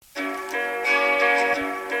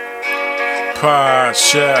Pod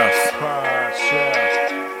Chef. Pod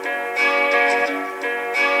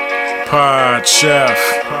Chef.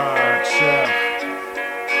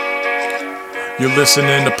 You're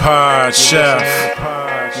listening to Pod Chef.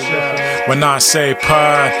 When I say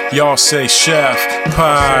pod, y'all say chef.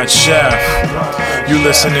 Pod Chef. You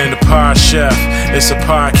listening to Pod Chef. It's a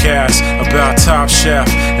podcast about Top Chef,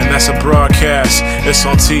 and that's a broadcast. It's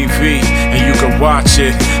on TV, and you can watch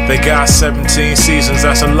it. They got 17 seasons,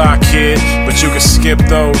 that's a lot, kid. But you can skip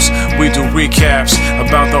those. We do recaps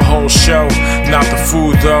about the whole show. Not the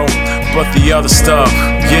food, though, but the other stuff.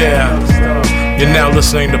 Yeah. You're now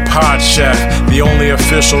listening to Pod Chef, the only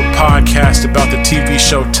official podcast about the TV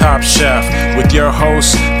show Top Chef, with your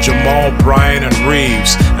hosts, Jamal, Brian, and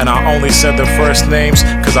Reeves. And I only said their first names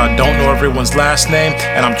because I don't know everyone's last name,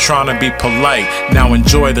 and I'm trying to be polite. Now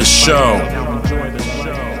enjoy the show.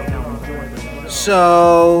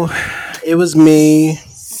 So, it was me.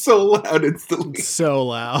 So loud instantly. So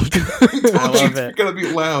loud. I love it. It's gonna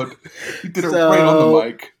be loud. You did it right on the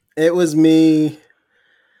mic. It was me,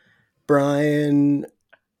 Brian,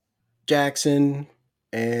 Jackson,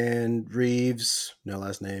 and Reeves. No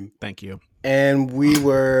last name. Thank you. And we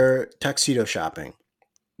were tuxedo shopping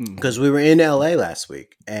because we were in LA last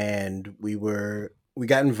week, and we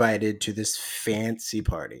got invited to this fancy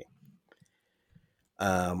party.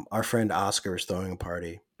 Our friend Oscar was throwing a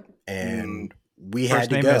party, and we First had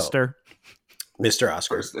to name go. Mr.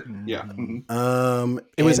 Oscar. Yeah.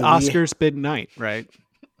 It was Oscar's big night, right?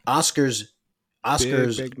 Oscar's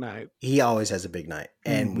big night. He always has a big night,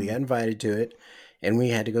 and we got invited to it, and we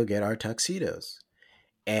had to go get our tuxedos.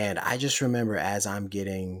 And I just remember as I'm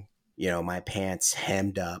getting, my pants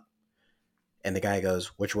hemmed up, and the guy goes,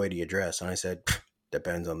 "Which way do you dress?" And I said,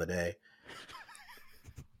 "Depends on the day."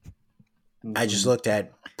 I just looked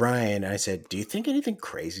at Brian and I said, "Do you think anything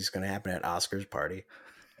crazy is going to happen at Oscar's party?"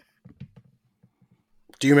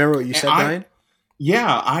 Do you remember what you said, Brian?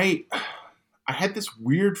 Yeah, I had this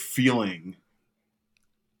weird feeling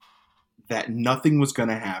that nothing was going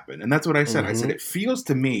to happen. And that's what I said. I said, it feels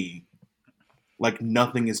to me like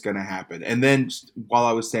nothing is going to happen. And then while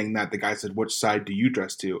I was saying that, the guy said, "Which side do you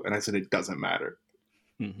dress to?" And I said, "It doesn't matter."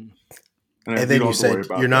 And then you said,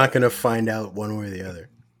 "You're not going to find out one way or the other."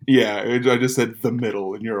 Yeah, I just said the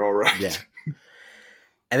middle, and you're all right. Yeah.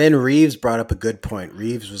 And then Reeves brought up a good point.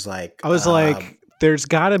 Reeves was like... I was like, there's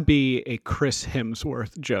got to be a Chris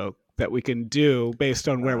Hemsworth joke that we can do based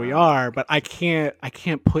on where we are, but I can't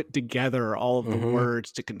put together all of the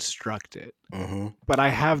words to construct it. But I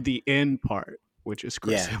have the end part, which is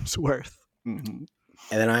Chris Hemsworth. And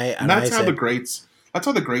then that's how the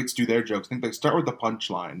greats do their jokes. I think they start with the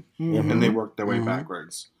punchline and they work their way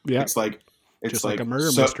backwards. Yeah. It's just like a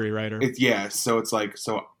murder mystery writer. So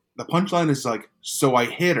the punchline is like, "So I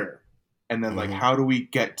hit her." And then, how do we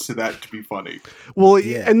get to that to be funny? Well,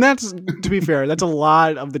 and that's, to be fair, that's a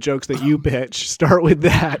lot of the jokes that you pitch start with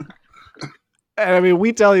that. And I mean,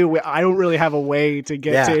 we tell you, I don't really have a way to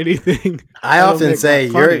get to anything. I often say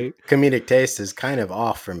your comedic taste is kind of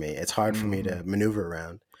off for me. It's hard for me to maneuver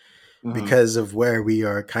around because of where we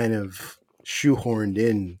are kind of shoehorned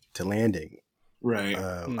in to landing. Right.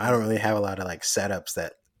 I don't really have a lot of setups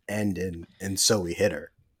that end in, and so we hit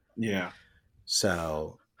her. Yeah.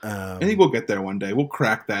 So... I think we'll get there one day. We'll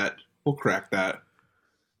crack that. We'll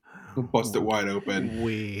bust it wide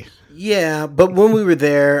open. Yeah, but when we were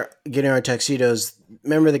there getting our tuxedos,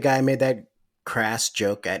 remember the guy made that crass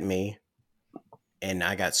joke at me, and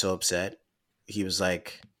I got so upset. He was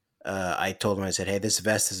like, I told him, I said, "Hey, this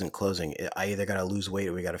vest isn't closing. I either got to lose weight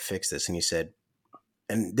or we got to fix this." And he said,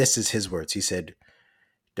 and this is his words, he said,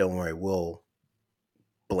 "Don't worry, we'll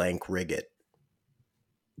blank rig it."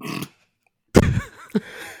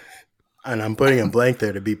 And I'm putting a blank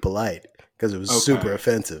there to be polite because it was super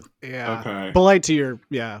offensive. Yeah. Okay. Polite to your,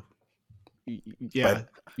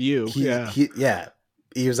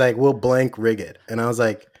 He was like, "We'll blank rig it." And I was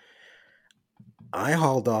like, I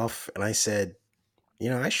hauled off and I said,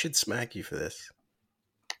 I should smack you for this,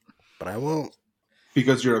 but I won't.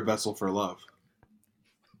 Because you're a vessel for love.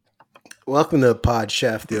 Welcome to Pod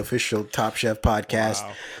Chef, the official Top Chef podcast.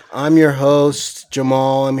 Wow. I'm your host,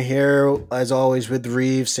 Jamal. I'm here, as always, with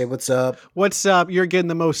Reeves. Say what's up. What's up? You're getting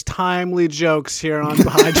the most timely jokes here on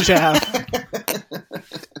Pod Chef.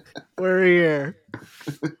 We're here.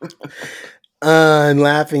 And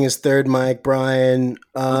laughing is third mic, Brian.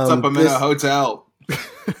 What's up? I'm in a hotel.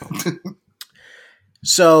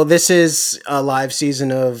 So this is a live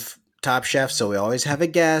season of Top Chef, so we always have a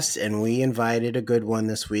guest, and we invited a good one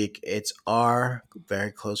this week. It's our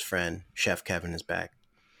very close friend, Chef Kevin, is back.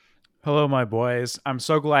 Hello, my boys. I'm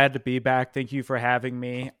so glad to be back. Thank you for having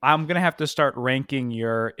me. I'm going to have to start ranking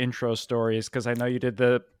your intro stories because I know you did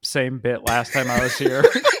the same bit last time I was here.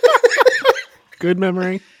 Good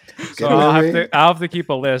memory. So I'll have to keep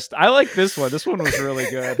a list. I like this one. This one was really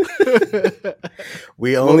good.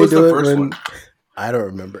 We only do it when one? I don't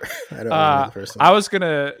remember. I don't remember the first one. I was going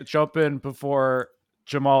to jump in before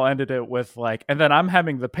Jamal ended it with like, and then I'm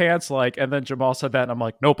hemming the pants like, and then Jamal said that and I'm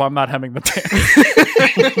like, nope, I'm not hemming the pants.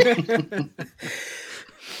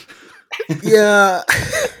 Yeah.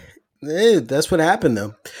 Hey, that's what happened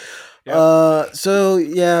though. Yep. So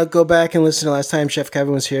yeah, go back and listen to last time Chef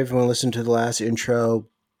Kevin was here. If you want to listen to the last intro,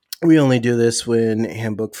 we only do this when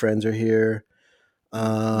Handbook friends are here.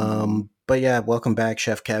 But yeah, welcome back,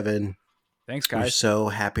 Chef Kevin. Thanks, guys. We're so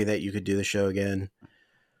happy that you could do the show again.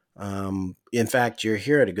 In fact, you're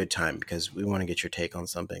here at a good time because we want to get your take on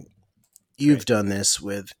something. You've done this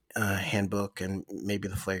with Handbook and maybe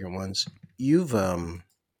the Flagrant Ones. You've done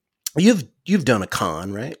a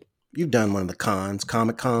con, right? You've done one of the cons,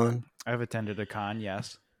 Comic-Con. I've attended a con,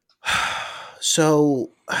 yes.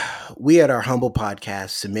 So we at our humble podcast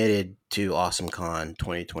submitted to Awesome Con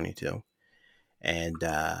 2022. And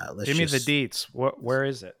give me the deets. Where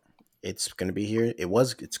is it? It's going to be here.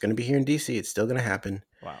 It's going to be here in DC. It's still going to happen.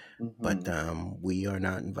 Wow. But we are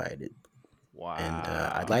not invited. Wow. And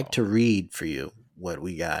I'd like to read for you what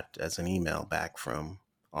we got as an email back from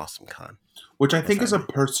Awesome Con. Which I think is a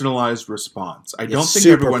personalized response. I It's don't think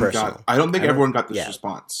super everyone personal. got. I don't think everyone got this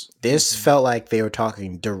response. This felt like they were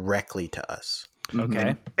talking directly to us.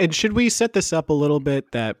 Okay. And should we set this up a little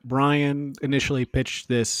bit that Brian initially pitched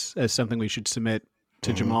this as something we should submit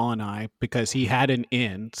to Jamal and I because he had an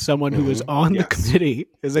in, someone who was on the committee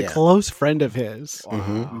is a close friend of his.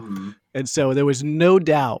 And so there was no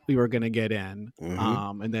doubt we were going to get in.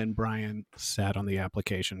 And then Brian sat on the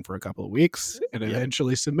application for a couple of weeks and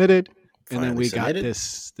eventually submitted. And then we got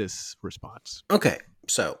this response. Okay.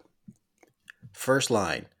 So first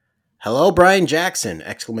line. Hello, Brian Jackson!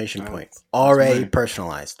 Exclamation point. Already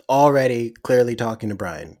personalized. Already clearly talking to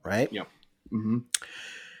Brian, right? Yep.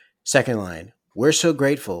 Second line. We're so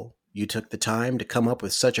grateful you took the time to come up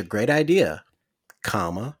with such a great idea,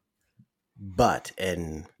 comma, but,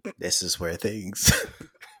 and this is where things...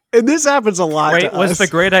 And this happens a lot. Wait, was the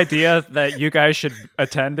great idea that you guys should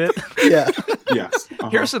attend it? Yeah. Yes.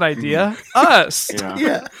 Here's an idea. Us.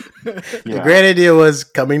 Yeah. The great idea was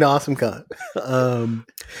coming to Awesome Con.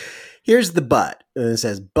 Here's the but. And it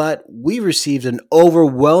says, but we received an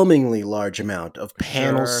overwhelmingly large amount of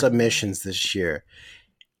panel submissions this year.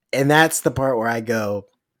 And that's the part where I go,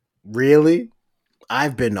 really?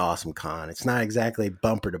 I've been to Awesome Con. It's not exactly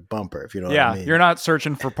bumper to bumper, if you know what I mean. Yeah, you're not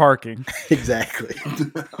searching for parking. Exactly.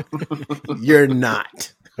 You're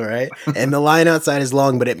not. All right. And the line outside is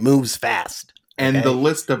long, but it moves fast. And the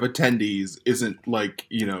list of attendees isn't like,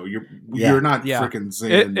 you're not freaking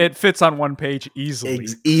Zen. It fits on one page easily.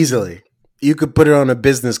 Easily. You could put it on a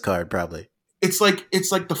business card, probably. It's like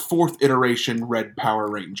the fourth iteration Red Power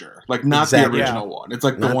Ranger. Like, not the original one. It's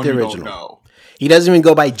like the one you don't know. He doesn't even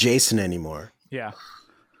go by Jason anymore. Yeah.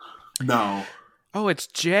 No. Oh, it's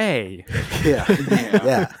Jay. Yeah.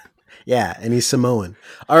 And he's Samoan.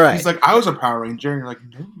 All right. He's like, I was a Power Ranger. And you're like,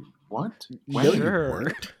 no, what? No, you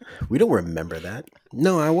weren't. We don't remember that.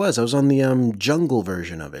 No, I was on the jungle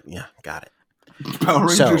version of it. Yeah, got it. Power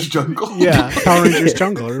Rangers Jungle. Yeah, Power Rangers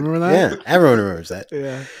Jungle. Remember that? Yeah, everyone remembers that.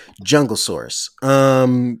 Yeah. Jungle Source.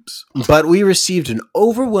 But we received an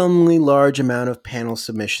overwhelmingly large amount of panel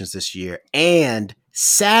submissions this year, and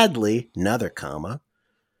sadly, another comma,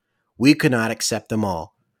 we could not accept them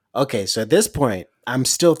all. Okay, so at this point, I'm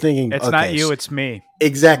still thinking... It's not you, it's me.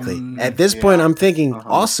 Exactly. At this point, I'm thinking,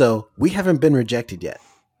 also, we haven't been rejected yet.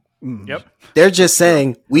 Yep. They're just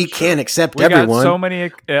saying, we can't accept everyone. We got so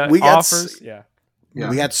many offers.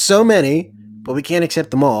 We got so many, but we can't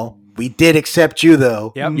accept them all. We did accept you,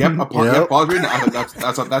 though. Yep.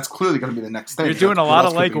 That's clearly going to be the next thing. You're doing a lot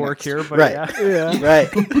of legwork here, but right.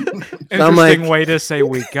 Interesting way to say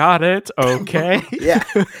we got it. Okay. Yeah.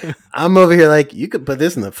 I'm over here like, you could put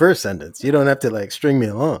this in the first sentence. You don't have to like string me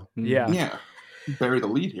along. Yeah. Bury the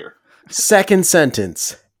lead here. Second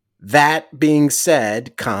sentence. That being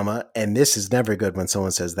said, comma, and this is never good when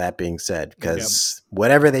someone says that being said, because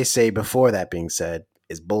whatever they say before that being said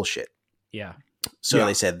is bullshit. Yeah. So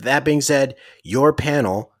they said, that being said, your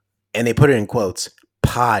panel, and they put it in quotes,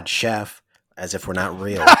 pod chef, as if we're not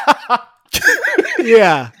real.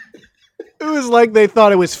 Yeah. It was like they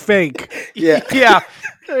thought it was fake. Yeah. Yeah.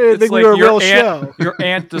 I think we were a real show. Your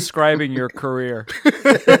aunt describing your career.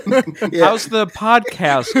 How's the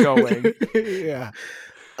podcast going? Yeah.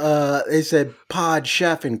 They said Pod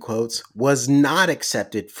Chef in quotes was not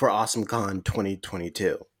accepted for AwesomeCon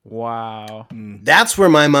 2022. Wow. That's where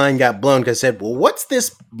my mind got blown because I said, well, what's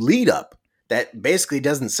this lead up that basically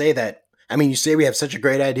doesn't say that? I mean, you say we have such a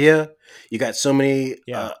great idea. You got so many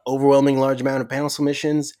overwhelming large amount of panel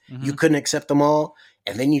submissions. Mm-hmm. You couldn't accept them all.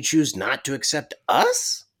 And then you choose not to accept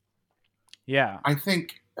us? Yeah. I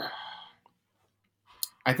think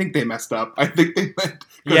they messed up. I think they meant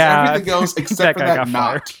everything else except for that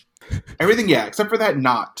not. Everything, except for that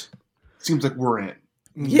not seems like we're in.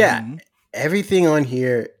 Yeah. Everything on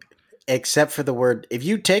here except for the word. If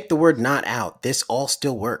you take the word not out, this all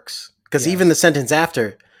still works. Because even the sentence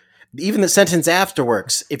after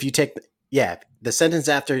works. If you take the sentence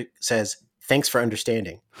after says thanks for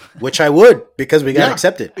understanding, which I would because we got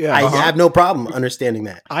accepted. Yeah. I have no problem understanding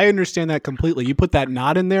that. I understand that completely. You put that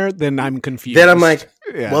not in there, then I'm confused. Then I'm like,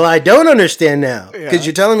 well, I don't understand now because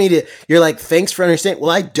you're telling me you're like, thanks for understanding.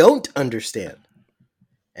 Well, I don't understand.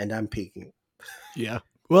 And I'm peeking. Yeah.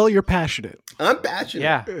 Well, you're passionate. I'm passionate.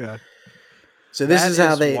 Yeah. So this is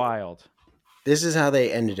how they wild. This is how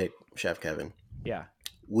they ended it, Chef Kevin. Yeah.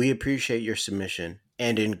 We appreciate your submission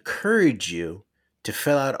and encourage you to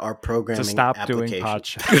fill out our programming to stop application. doing pod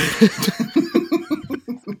chef.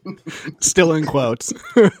 Still in quotes.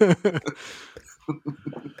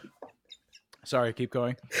 Sorry, keep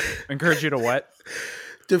going. Encourage you to what?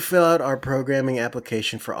 To fill out our programming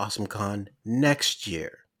application for AwesomeCon next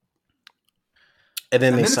year. And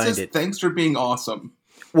then they signed it. Thanks for being awesome.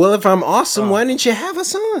 Well, if I'm awesome, why didn't you have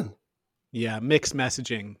us on? Yeah, mixed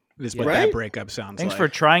messaging is what that breakup sounds Thanks like. for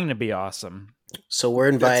trying to be awesome. So we're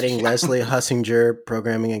inviting Leslie Hussinger,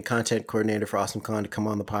 programming and content coordinator for AwesomeCon, to come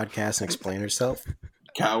on the podcast and explain herself.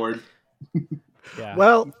 Coward. Yeah.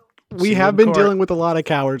 Well, we have been dealing with a lot of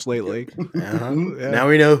cowards lately. Now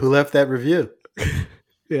we know who left that review.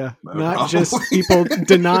 Yeah. Not just people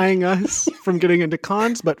denying us from getting into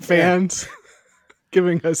cons, but fans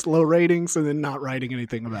giving us low ratings and then not writing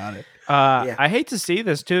anything about it. I hate to see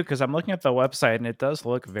this too, because I'm looking at the website and it does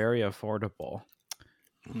look very affordable.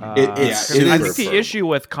 I think the issue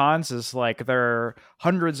with cons is like they're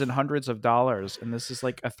hundreds and hundreds of dollars, and this is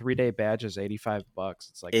like a 3-day badge is $85.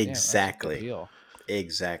 It's like exactly, damn, deal.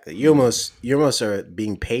 Exactly. You almost are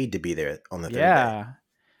being paid to be there on the third day.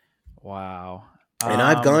 Wow. And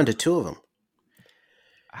I've gone to 2 of them.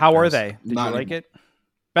 How were they? Did you like it?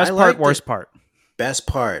 Best part, worst part. Best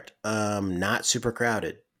part, not super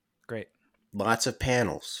crowded. Great. Lots of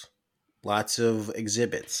panels, lots of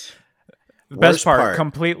exhibits. The best part,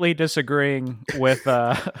 completely disagreeing with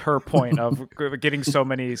her point of getting so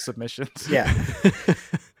many submissions. Yeah.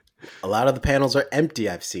 A lot of the panels are empty,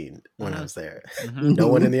 I've seen when I was there. No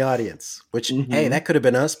one in the audience, which, hey, that could have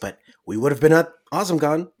been us, but we would have been at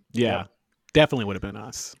AwesomeCon. Yeah, definitely would have been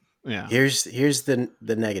us. Yeah. Here's the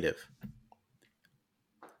negative.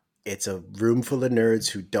 It's a room full of nerds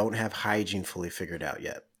who don't have hygiene fully figured out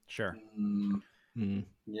yet. Sure.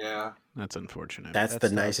 Yeah. That's unfortunate. That's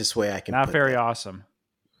the nicest way I can Not put very that. awesome.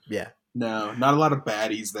 Yeah. No, not a lot of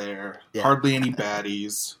baddies there. Yeah. Hardly any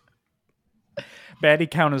baddies.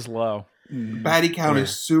 Baddie count is low. Baddie count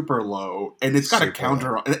is super low, and it's got a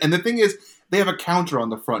counter on. And the thing is, they have a counter on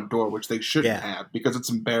the front door, which they shouldn't have, because it's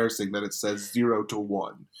embarrassing that it says 0 to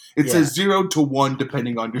 1. It says 0 to 1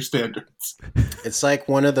 depending on your standards. It's like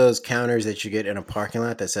one of those counters that you get in a parking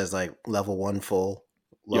lot that says like level 1 full,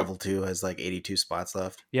 level 2 has like 82 spots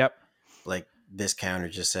left. Yep. Like this counter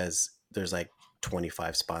just says there's like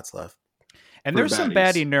 25 spots left. And there's some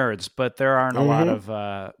baddie nerds, but there aren't a lot of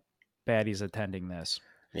baddies attending this.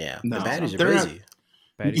 Yeah, No. the baddies are busy.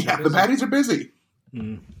 The baddies are busy.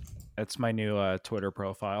 That's my new Twitter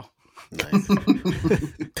profile. Nice.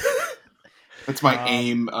 That's my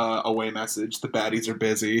AIM away message. The baddies are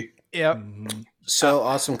busy. Yep. So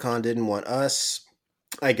AwesomeCon didn't want us.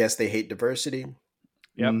 I guess they hate diversity.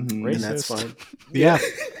 Yep. And that's fine. Yeah.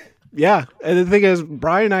 Yeah. And the thing is,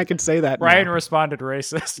 Brian and I can say that. Brian now. responded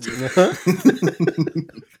racist.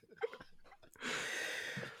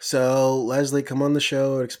 So, Leslie, come on the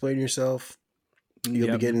show and explain yourself.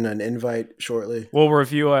 You'll be getting an invite shortly. We'll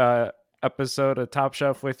review a episode of Top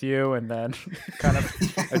Chef with you, and then kind of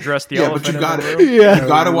address the elephant in the room. Yeah, you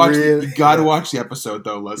gotta watch. You gotta watch the episode,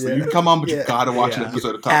 though, Leslie. You come on, but you gotta watch an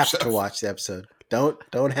episode of Top Chef. Have to watch the episode.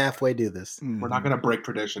 Don't halfway do this. We're not gonna break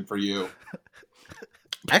tradition for you.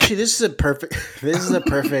 Actually, this is a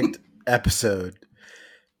perfect episode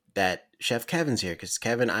that Chef Kevin's here, because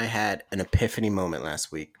Kevin, I had an epiphany moment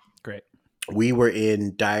last week. Great. We were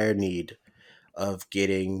in dire need of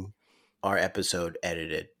getting our episode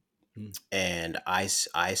edited, and I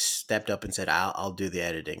stepped up and said, "I'll do the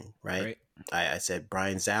editing." Right? I said,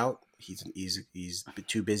 Brian's out. He's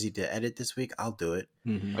too busy to edit this week. I'll do it.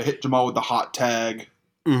 Mm-hmm. I hit Jamal with the hot tag.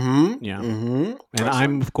 Mm-hmm. Yeah. Mm-hmm. And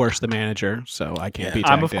I'm, of course, the manager, so I can't be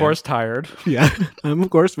tagged I'm, of course, tired. Yeah. I'm, of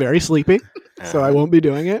course, very sleepy, so I won't be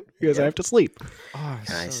doing it because I have to sleep. Oh, I'm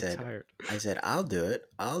tired. I said, I'll do it.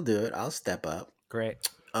 I'll step up. Great.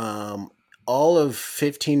 All of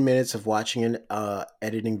 15 minutes of watching an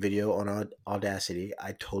editing video on Audacity,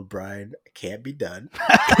 I told Brian, it can't be done.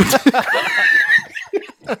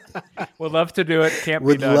 Would love to do it. Can't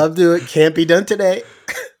be done. Would love to do it. Can't be done today.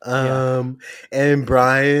 And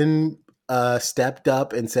Brian stepped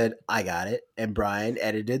up and said, I got it. And Brian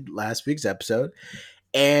edited last week's episode.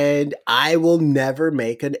 And I will never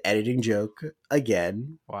make an editing joke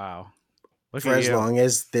again. Wow. For as long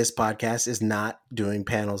as this podcast is not doing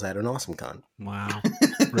panels at an AwesomeCon. Wow.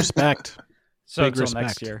 Respect. So until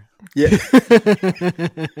next year. Yeah.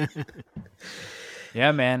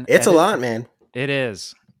 Yeah, man. It's a lot, man. It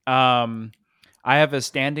is. I have a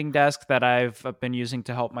standing desk that I've been using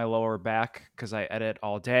to help my lower back because I edit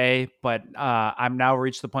all day, but I'm now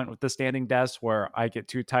reached the point with the standing desk where I get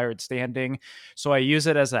too tired standing. So I use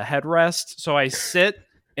it as a headrest. So I sit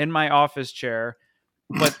in my office chair,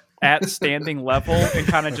 but at standing level and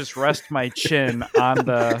kind of just rest my chin on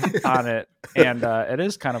it. And it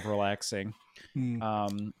is kind of relaxing.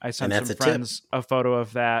 I sent some friends a photo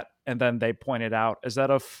of that, and then they pointed out, is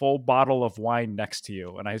that a full bottle of wine next to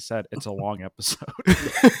you? And I said, it's a long episode.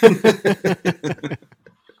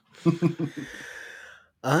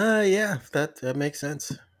 Yeah, that makes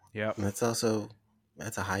sense. Yeah. That's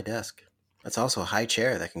a high desk. That's also a high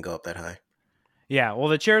chair that can go up that high. Yeah, well,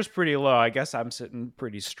 the chair's pretty low. I guess I'm sitting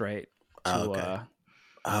pretty straight. Okay.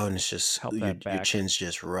 And it's just your chin's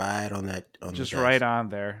just right on that. Just right on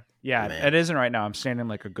there. Yeah, it isn't right now. I'm standing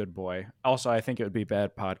like a good boy. Also, I think it would be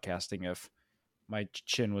bad podcasting if my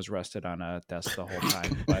chin was rested on a desk the whole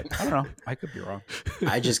time. But I don't know. I could be wrong.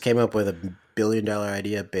 I just came up with $1 billion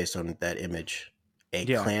idea based on that image. A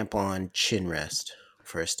clamp-on chin rest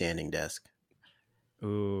for a standing desk.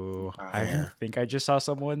 Ooh, I think I just saw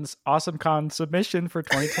someone's AwesomeCon submission for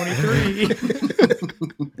 2023.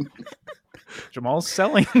 Jamal's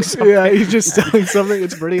selling something. Yeah, he's just selling something.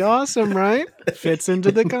 It's pretty awesome, right? Fits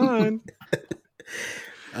into the con.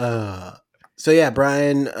 So yeah,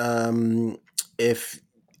 Brian, if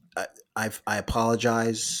I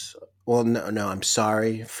apologize. Well, no, I'm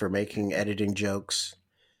sorry for making editing jokes.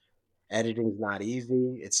 Editing's not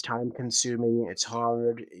easy. It's time consuming. It's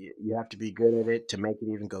hard. You have to be good at it to make it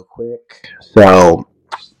even go quick. So,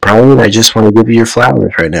 Brian, I just want to give you your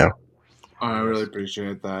flowers right now. I really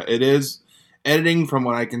appreciate that. It is, editing from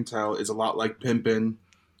what I can tell is a lot like pimping,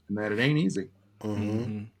 and that it ain't easy.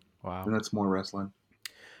 Mm-hmm. Wow. And that's more wrestling.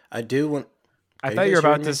 I do want. I thought you were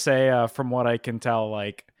about to say, from what I can tell,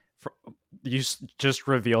 like, you just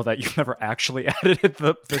reveal that you've never actually edited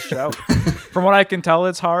the show. From what I can tell,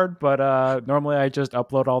 it's hard, but normally I just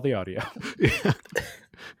upload all the audio. Yeah.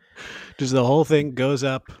 Just the whole thing goes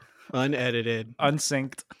up unedited,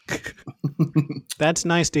 unsynced. That's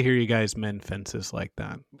nice to hear you guys mend fences like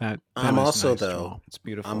that. I'm also nice, though. Joel. It's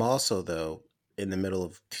beautiful. I'm also though in the middle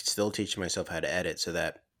of still teaching myself how to edit, so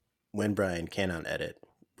that when Brian cannot edit,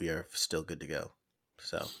 we are still good to go.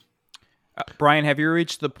 So. Brian, have you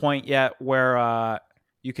reached the point yet where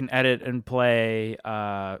you can edit and play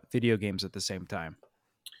video games at the same time?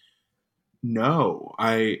 No,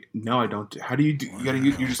 I don't. How do you do?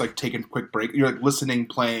 You're just like taking a quick break. You're like listening,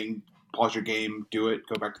 playing, pause your game, do it,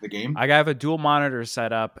 go back to the game. I have a dual monitor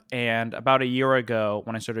set up, and about a year ago,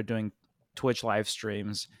 when I started doing Twitch live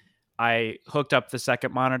streams, I hooked up the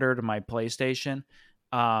second monitor to my PlayStation,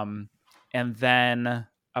 and then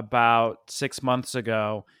about 6 months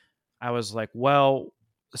ago, I was like, well,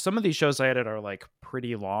 some of these shows I edit are like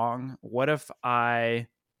pretty long. What if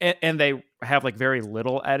and they have like very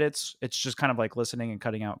little edits. It's just kind of like listening and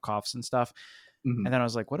cutting out coughs and stuff. Mm-hmm. And then I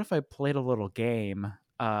was like, what if I played a little game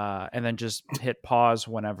and then just hit pause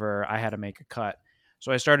whenever I had to make a cut?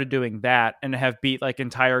 So I started doing that and have beat like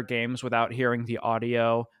entire games without hearing the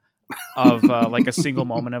audio of like a single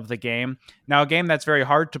moment of the game. Now, a game that's very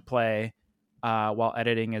hard to play while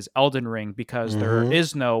editing is Elden Ring because there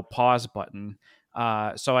is no pause button.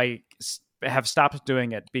 So I have stopped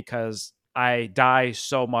doing it because I die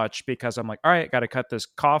so much because I'm like, all right, got to cut this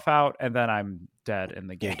cough out, and then I'm dead in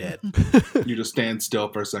the game. You're dead. You just stand still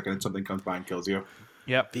for a second and something comes by and kills you.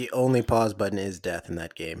 Yep. The only pause button is death in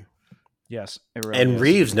that game. Yes, it really and is.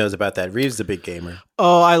 Reeves knows about that. Reeves is a big gamer.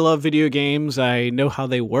 Oh, I love video games. I know how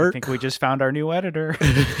they work. I think we just found our new editor.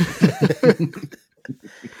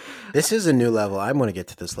 This is a new level. I want to get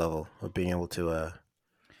to this level of being able to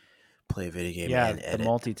play a video game and edit. The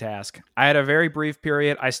multitask. I had a very brief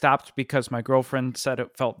period. I stopped because my girlfriend said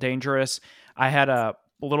it felt dangerous. I had a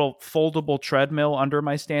little foldable treadmill under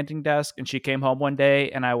my standing desk, and she came home one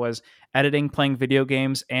day and I was editing, playing video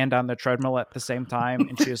games, and on the treadmill at the same time.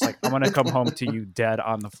 And she was like, I'm going to come home to you dead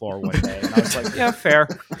on the floor one day. And I was like, yeah, fair.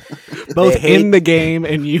 Both in the game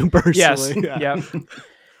and you personally. Yes. Yep.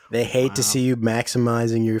 They hate to see you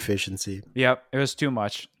maximizing your efficiency. Yep. It was too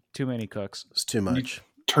much. Too many cooks. It's too much.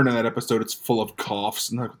 You turn in that episode, it's full of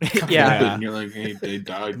coughs. And and you're like, hey, they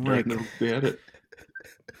died during the edit.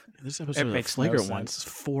 This episode of Flagrant Ones is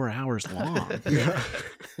 4 hours long.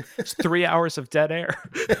 It's 3 hours of dead air.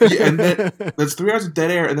 Yeah, and then that's 3 hours of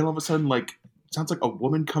dead air, and then all of a sudden, like, it sounds like a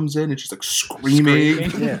woman comes in and she's like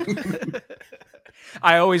screaming. Yeah.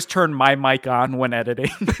 I always turn my mic on when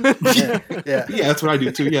editing. Yeah, that's what I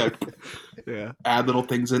do too. Yeah. Add little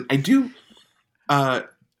things in. I do.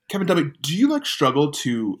 Kevin W., do you like struggle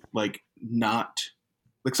to like not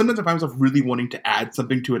like sometimes I find myself really wanting to add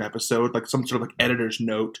something to an episode, like some sort of like editor's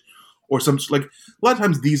note or some like a lot of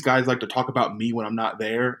times these guys like to talk about me when I'm not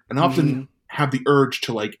there, and I often have the urge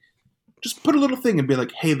to like just put a little thing and be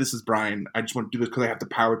like, hey, this is Brian. I just want to do this because I have the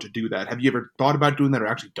power to do that. Have you ever thought about doing that or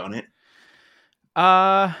actually done it?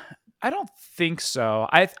 I don't think so.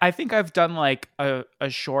 I think I've done like a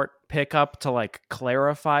short pickup to like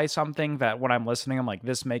clarify something that when I'm listening, I'm like,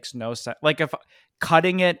 this makes no sense. Like if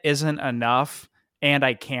cutting it isn't enough and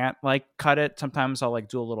I can't like cut it, sometimes I'll like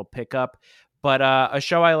do a little pickup. But a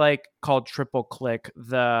show I like called Triple Click,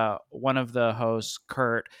 one of the hosts,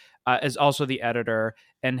 Kurt, is also the editor,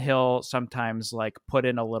 and he'll sometimes like put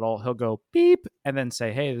in he'll go beep and then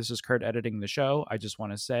say, hey, this is Kurt editing the show. I just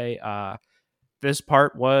want to say this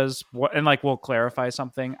part was what, and like we'll clarify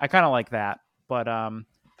something. I kind of like that, but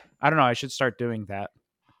I don't know. I should start doing that.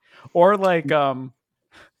 Or like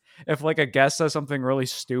if like a guest says something really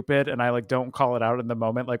stupid and I like don't call it out in the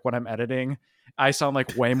moment, like when I'm editing, I sound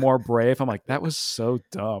like way more brave. I'm like, that was so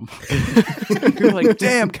dumb. You're like,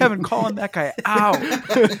 damn, Kevin, calling that guy out.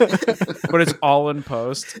 But it's all in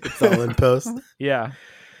post. It's all in post. Yeah.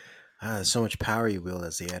 There's so much power you wield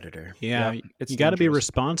as the editor. Yeah, you got to be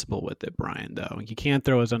responsible with it, Brian. Though you can't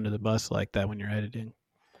throw us under the bus like that when you're editing.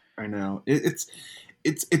 I know it's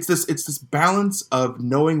this balance of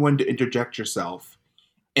knowing when to interject yourself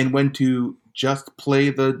and when to just play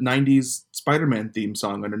the 90s Spider-Man theme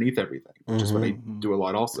song underneath everything, which is what I do a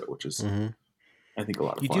lot also, which is, I think, a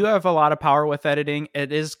lot of fun. You do have a lot of power with editing.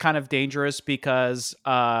 It is kind of dangerous because,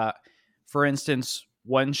 for instance,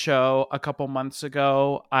 one show a couple months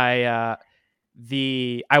ago, I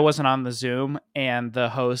wasn't on the Zoom and the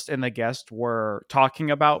host and the guest were talking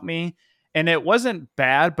about me. And it wasn't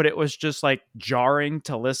bad, but it was just like jarring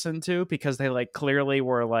to listen to because they like clearly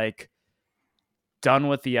were like done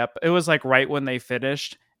with the it was like right when they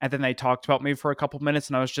finished, and then they talked about me for a couple minutes,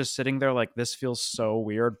 and I was just sitting there like, this feels so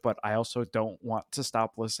weird, but I also don't want to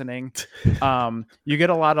stop listening. You get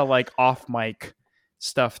a lot of like off mic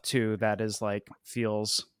stuff too that is like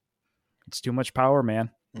it's too much power,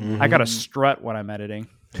 man. I gotta strut when I'm editing.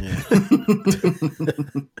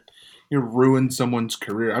 You ruin someone's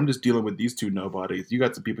career. I'm just dealing with these two nobodies. You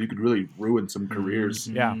got some people you could really ruin some careers.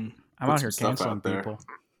 Yeah, I'm out here canceling people.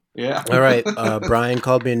 Yeah. All right. Brian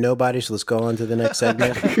called me a nobody, so let's go on to the next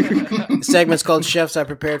segment. The segment's called Chefs I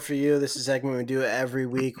Prepared for You. This is a segment we do every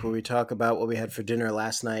week where we talk about what we had for dinner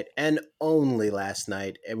last night and only last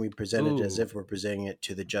night, and we present it as if we're presenting it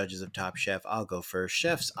to the judges of Top Chef. I'll go first.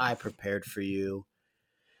 Chefs I Prepared for You.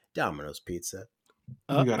 Domino's Pizza.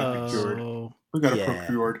 We got it procured. We got it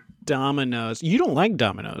procured. Domino's. You don't like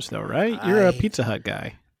Domino's though, right? You're a Pizza Hut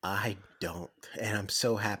guy. I don't. And I'm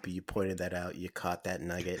so happy you pointed that out. You caught that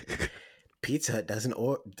nugget. Pizza Hut doesn't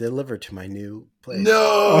deliver to my new place. No.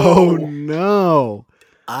 Oh, no.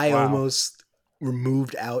 I almost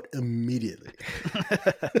moved out immediately.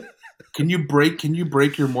 Can you break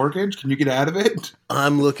your mortgage? Can you get out of it?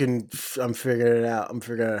 I'm figuring it out. I'm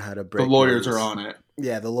figuring out how to break. The lawyers are on it.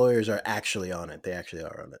 Yeah, the lawyers are actually on it. They actually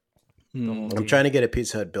are on it. I'm trying to get a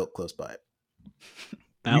Pizza Hut built close by.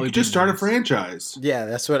 You could just start a franchise. Yeah,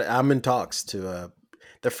 that's what I'm in talks to.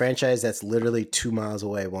 The franchise that's literally 2 miles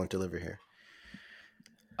away won't deliver here.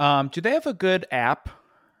 Do they have a good app?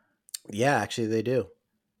 Yeah, actually they do.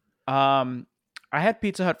 I had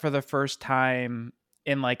Pizza Hut for the first time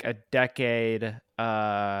in like a decade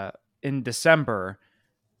in December,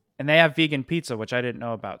 and they have vegan pizza, which I didn't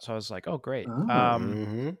know about. So I was like, oh, great.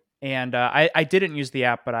 And I didn't use the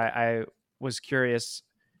app, but I was curious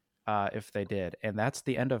if they did. And that's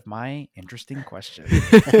the end of my interesting question.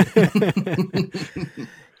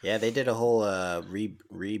 Yeah, they did a whole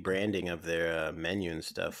rebranding of their menu and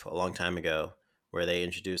stuff a long time ago. where they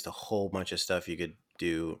introduced a whole bunch of stuff you could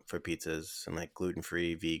do for pizzas and like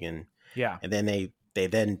gluten-free, vegan. Yeah. And then they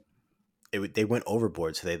went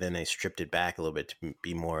overboard, so they stripped it back a little bit to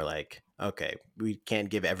be more like, okay, we can't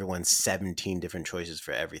give everyone 17 different choices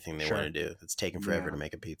for everything they want to do. It's taking forever to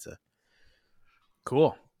make a pizza.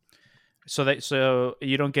 Cool. So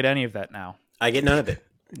you don't get any of that now. I get none of it.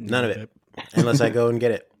 None of it. Unless I go and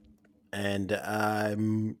get it. And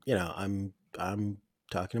I'm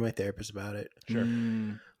talking to my therapist about it. Sure.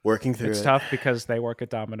 Working through it. It's tough because they work at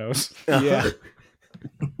Domino's. Yeah.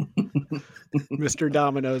 Mr.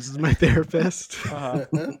 Domino's is my therapist.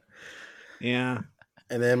 Yeah.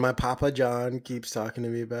 And then my Papa John keeps talking to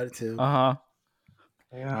me about it too. Yeah.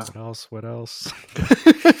 What else?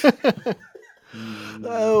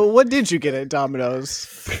 What did you get at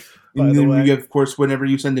Domino's? And then you have, of course, whenever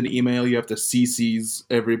you send an email, you have to CC's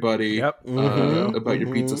everybody about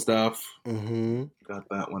your pizza stuff. Mm-hmm. Got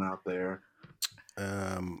that one out there.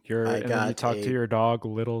 Then you talk to your dog,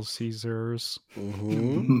 Little Caesars.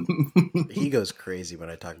 Mm-hmm. He goes crazy when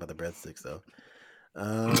I talk about the breadsticks, though.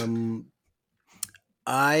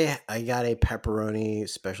 I got a pepperoni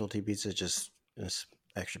specialty pizza, just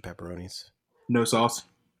extra pepperonis. No sauce?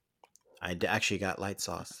 I actually got light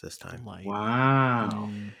sauce this time. Wow.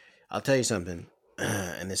 I'll tell you something,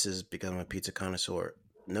 and this is because I'm a pizza connoisseur.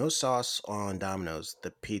 No sauce on Domino's.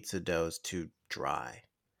 The pizza dough is too dry.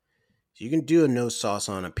 So you can do a no sauce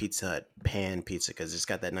on a Pizza Hut pan pizza because it's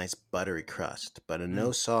got that nice buttery crust. But a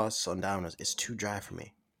no sauce on Domino's is too dry for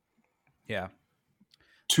me. Yeah.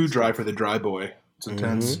 Too dry for the dry boy. It's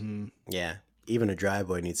intense. Mm-hmm. Yeah. Even a dry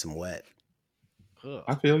boy needs some wet. Ugh.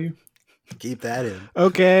 I feel you. Keep that in.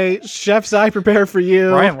 Okay. Chef's eye prepare for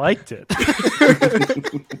you. Brian liked it.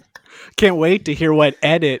 Can't wait to hear what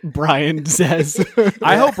edit Brian says.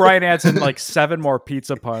 I hope Brian adds in like 7 more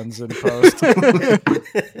pizza puns in post.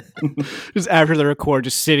 Just after the record,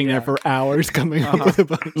 just sitting there for hours coming up with a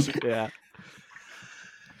bunch. Yeah.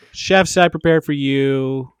 Chef's, I prepared for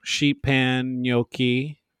you sheet pan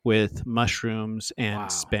gnocchi with mushrooms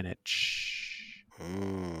and spinach.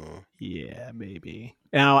 Yeah, maybe.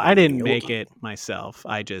 Now, I didn't make it myself.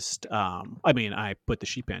 I just, I put the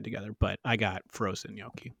sheet pan together, but I got frozen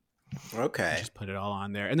gnocchi. Okay. Just put it all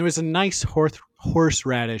on there. And there was a nice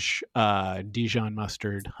horseradish Dijon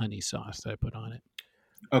mustard honey sauce that I put on it.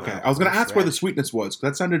 Okay. I was going to ask where the sweetness was.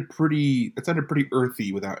 That sounded pretty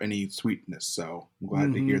earthy without any sweetness. So I'm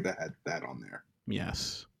glad to hear that had that on there.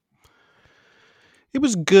 Yes. It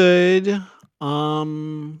was good.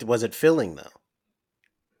 Was it filling though?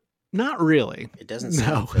 Not really. It doesn't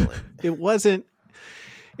sound filling. It wasn't.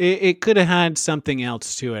 It could have had something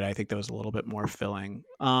else to it. I think that was a little bit more filling.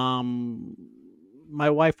 My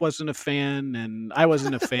wife wasn't a fan, and I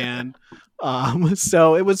wasn't a fan.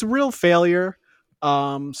 So it was a real failure.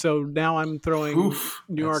 So now I'm throwing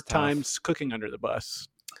New York Times cooking under the bus.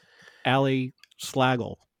 Allie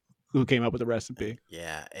Slagle, who came up with the recipe.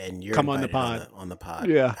 Yeah, and you're come on the pod. On the pod,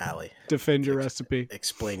 yeah, Allie. Defend your recipe.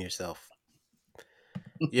 Explain yourself.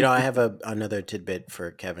 I have another tidbit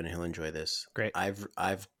for Kevin. He'll enjoy this. Great.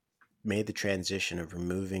 I've made the transition of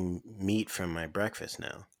removing meat from my breakfast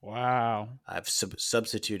now. Wow. I've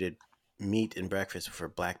substituted meat in breakfast for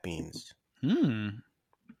black beans. So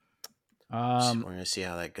we're gonna see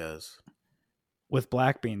how that goes. With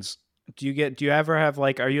black beans, do you ever have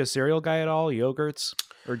are you a cereal guy at all? Yogurts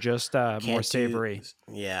or just more savory?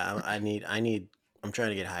 I'm trying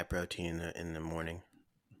to get high protein in the morning.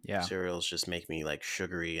 Yeah. Cereals just make me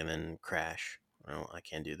sugary and then crash. I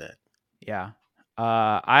can't do that. Yeah.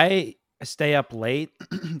 I stay up late,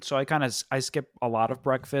 so I skip a lot of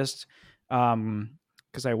breakfast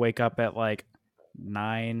because I wake up at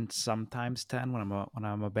 9, sometimes 10 when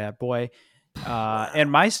I'm a bad boy.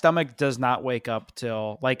 And my stomach does not wake up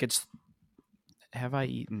till have I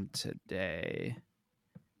eaten today?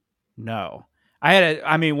 No.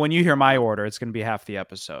 When you hear my order, it's going to be half the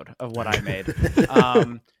episode of what I made.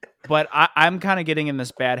 But I'm kind of getting in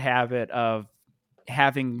this bad habit of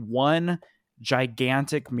having one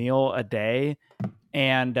gigantic meal a day.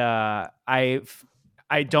 And I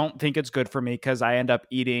don't think it's good for me because I end up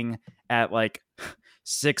eating at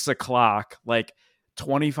 6 o'clock,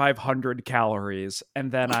 2,500 calories.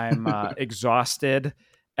 And then I'm exhausted.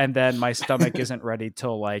 And then my stomach isn't ready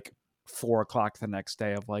till 4 o'clock the next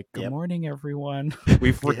day of good morning, everyone.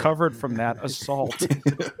 We've recovered from that assault.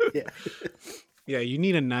 Yeah, you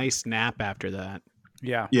need a nice nap after that.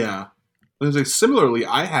 Yeah. Yeah. Similarly,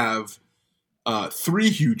 I have 3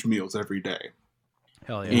 huge meals every day.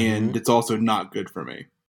 Hell yeah. And it's also not good for me.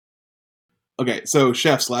 Okay, so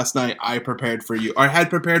chefs, last night I prepared for you, or had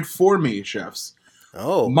prepared for me, chefs.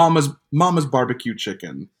 Oh. Mama's barbecue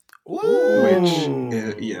chicken.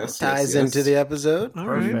 which yes ties into the episode.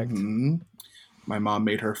 Perfect. Mm-hmm. My mom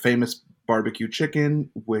made her famous barbecue chicken,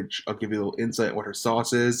 which I'll give you a little insight on what her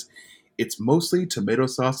sauce is. It's mostly tomato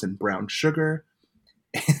sauce and brown sugar.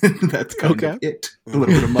 And that's kind of it. A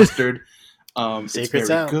little bit of mustard. It's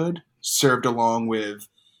very good. Served along with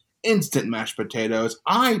instant mashed potatoes.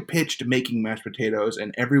 I pitched making mashed potatoes,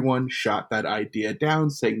 and everyone shot that idea down,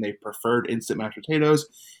 saying they preferred instant mashed potatoes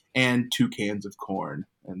and 2 cans of corn.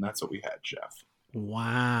 And that's what we had, Chef.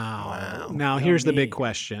 Wow. Now, here's the big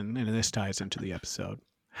question, and this ties into the episode.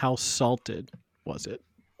 How salted was it?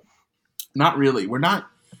 Not really. We're not.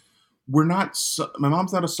 My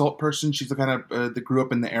mom's not a salt person. She's the kind of that grew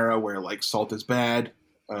up in the era where like salt is bad.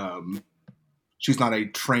 She's not a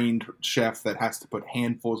trained chef that has to put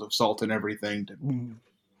handfuls of salt in everything to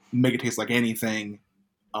make it taste like anything.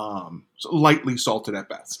 So lightly salted at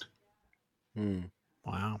best.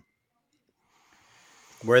 Wow.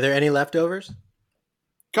 Were there any leftovers?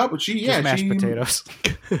 Just mashed potatoes.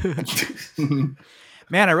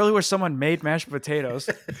 Man, I really wish someone made mashed potatoes.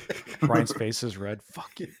 Brian's face is red.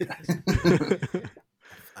 Fuck you guys.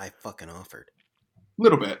 I fucking offered. A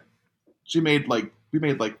little bit. We made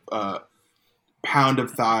a pound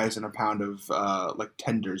of thighs and a pound of like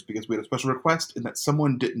tenders because we had a special request in that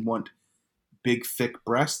someone didn't want big thick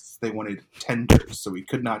breasts. They wanted tenders, so we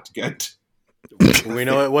could not get. We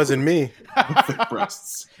know it wasn't me. Thick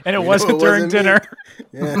breasts, and it wasn't during dinner.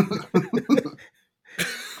 Yeah.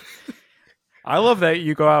 I love that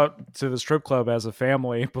you go out to the strip club as a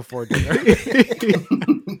family before dinner.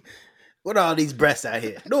 What are all these breasts out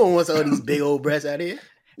here? No one wants all these big old breasts out here.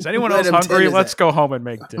 Is anyone else hungry? Let's go home and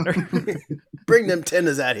make dinner. Bring them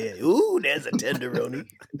tenders out here. Ooh, there's a tenderoni.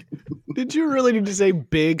 Did you really need to say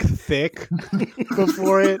big, thick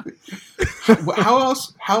before it? How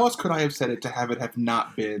else could I have said it to have it have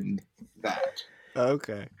not been that?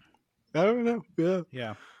 Okay. I don't know.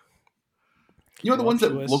 Yeah. You know the ones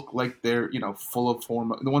that look like they're, full of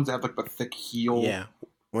form. The ones that have like the thick heel. Yeah.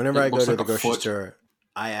 Whenever I go to the grocery store,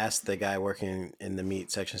 I ask the guy working in the meat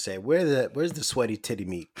section, say, where's the sweaty titty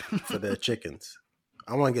meat for the chickens?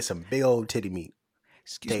 I want to get some big old titty meat.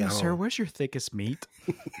 Excuse me, sir, where's your thickest meat?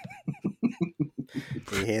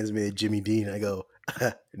 He hands me a Jimmy Dean. I go,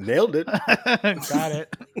 nailed it. Got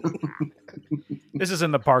it. This is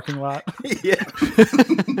in the parking lot. Yeah.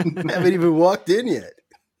 Haven't even walked in yet.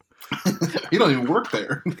 You don't even work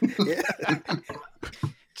there. Yeah.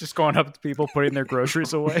 Just going up to people, putting their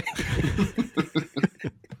groceries away.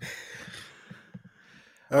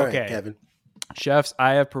 All right, Kevin. Chefs,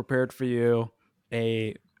 I have prepared for you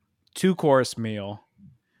a 2-course meal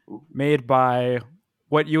made by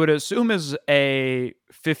what you would assume is a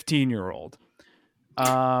 15-year-old.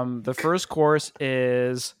 The first course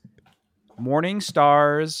is Morning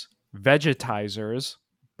Stars Vegetizers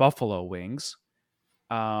Buffalo Wings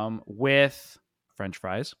with French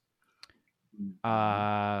fries,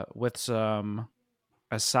 with some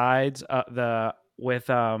asides. The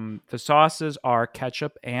sauces are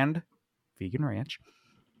ketchup and vegan ranch.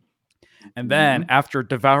 And then after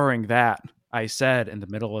devouring that, I said in the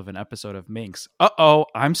middle of an episode of Minx, "Uh-oh,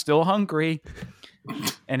 I'm still hungry,"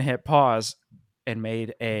 and hit pause and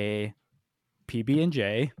made a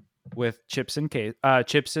PB&J with chips and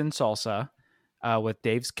salsa with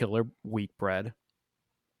Dave's Killer wheat bread.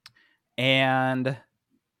 And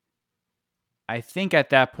I think at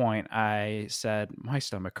that point I said, my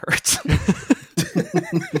stomach hurts.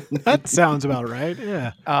 That sounds about right.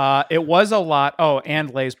 Yeah. It was a lot. Oh,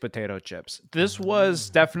 and Lay's potato chips. This was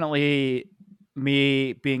definitely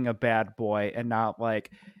me being a bad boy and not like,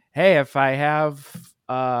 hey, if I have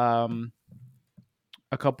a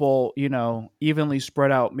couple, evenly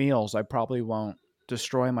spread out meals, I probably won't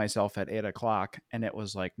destroy myself at 8:00. And it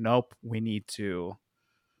was like, nope, we need to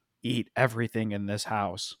eat everything in this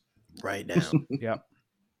house right now. Yep.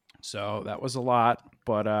 So that was a lot,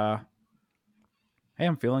 but hey,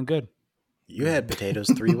 I'm feeling good. You had potatoes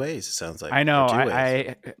 3 ways, it sounds like. I know.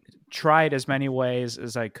 I tried as many ways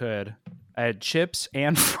as I could. I had chips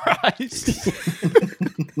and fries.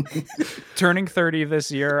 Turning 30 this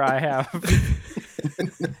year, I have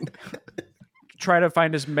try to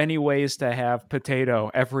find as many ways to have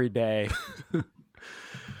potato every day.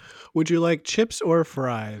 Would you like chips or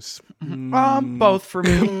fries? Both for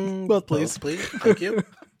me. Both, please. Both, please. Thank you. Do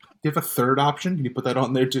you have a third option? Can you put that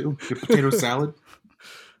on there too? Your potato salad?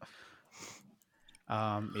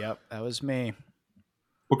 Yep, that was me.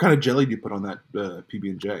 What kind of jelly do you put on that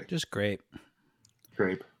PB&J? Just grape.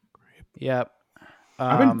 Grape. Yep.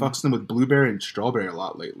 I've been fucking them with blueberry and strawberry a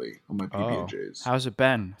lot lately on my PB&Js. How's it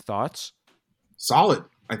been? Thoughts? Solid,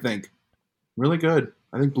 I think. Really good.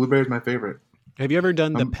 I think blueberry is my favorite. Have you ever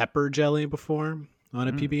done the pepper jelly before on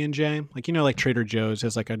a PB&J? Like, like Trader Joe's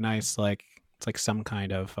has like a nice, like, it's like some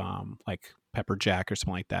kind of like pepper jack or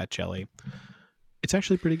something like that jelly. It's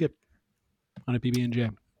actually pretty good on a PB&J.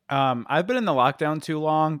 I've been in the lockdown too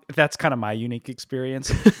long. That's kind of my unique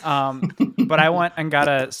experience. But I went and got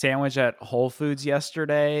a sandwich at Whole Foods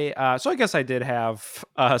yesterday. So I guess I did have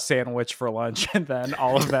a sandwich for lunch and then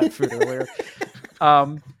all of that food earlier.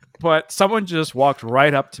 But someone just walked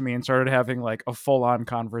right up to me and started having like a full-on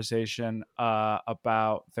conversation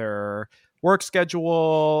about their work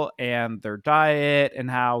schedule and their diet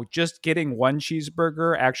and how just getting one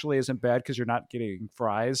cheeseburger actually isn't bad because you're not getting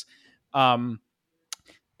fries.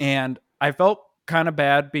 And I felt kind of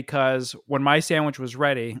bad because when my sandwich was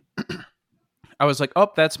ready, I was like,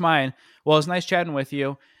 oh, that's mine. Well, it's nice chatting with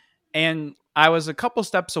you. And I was a couple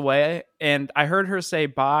steps away and I heard her say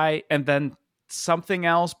bye and then something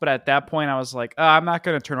else. But at that point, I was like, oh, I'm not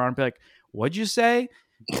going to turn around and be like, what'd you say?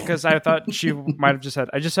 Because I thought she might have just said,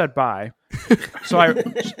 I just said bye.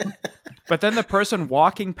 But then the person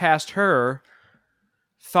walking past her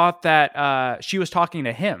thought that she was talking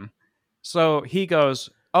to him. So he goes,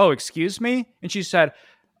 oh, excuse me? And she said,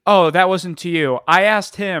 oh, that wasn't to you. I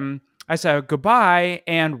asked him, I said, goodbye,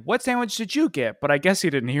 and what sandwich did you get? But I guess he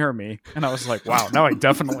didn't hear me. And I was like, wow, now I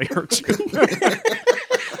definitely hurt you.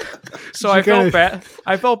 So I felt bad.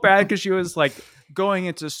 I felt bad because she was like going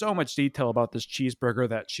into so much detail about this cheeseburger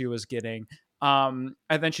that she was getting. And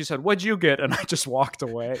then she said, what'd you get? And I just walked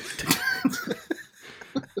away.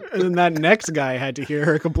 And then that next guy had to hear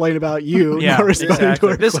her complain about you. Yeah,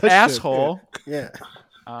 exactly. This question. Asshole. Yeah.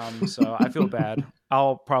 So I feel bad.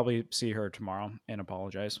 I'll probably see her tomorrow and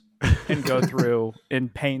apologize and go through in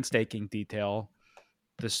painstaking detail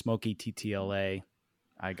the smoky TTLA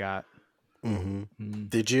I got. Mm-hmm.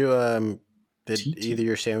 Did you did either of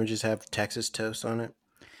your sandwiches have Texas toast on it?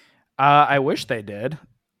 I wish they did.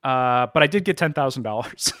 But I did get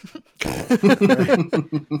 $10,000.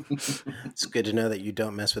 It's good to know that you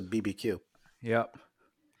don't mess with BBQ. Yep.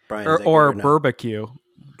 Brian, or barbecue.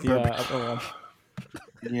 Yeah.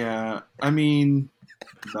 Yeah, I mean,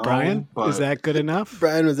 no, Brian, but... is that good enough?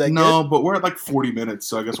 Brian, was that good? No, but we're at like 40 minutes,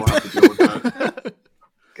 so I guess we'll have to deal with that.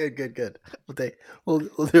 Good.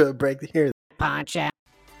 We'll do a break here. Poncha.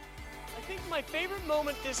 I think my favorite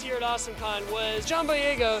moment this year at AwesomeCon was John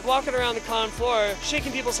Boyega walking around the con floor,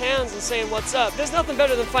 shaking people's hands and saying, what's up? There's nothing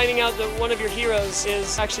better than finding out that one of your heroes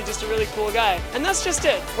is actually just a really cool guy. And that's just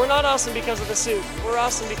it. We're not awesome because of the suit. We're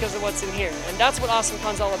awesome because of what's in here. And that's what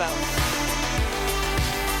AwesomeCon's all about.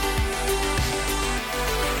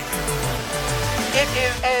 It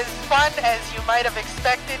is as fun as you might have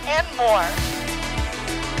expected and more.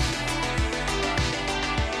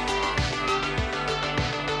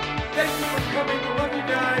 Thank you for coming. We love you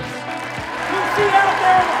guys. We'll see you out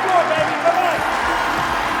there on the floor, baby. Come on.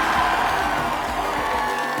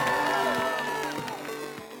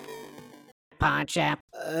 Podchef.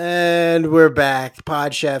 And we're back.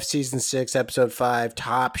 Podchef Season 6, Episode 5.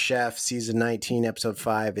 Top Chef Season 19, Episode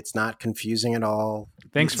 5. It's not confusing at all.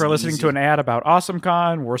 Thanks for listening to an ad about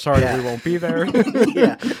AwesomeCon. We're sorry we won't be there.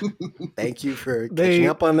 Yeah. Thank you for catching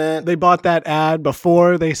up on that. They bought that ad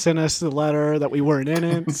before they sent us the letter that we weren't in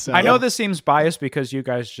it. So. I know this seems biased because you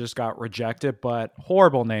guys just got rejected, but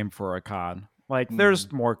horrible name for a con. Like,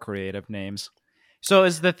 there's more creative names. So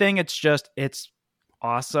is the thing, it's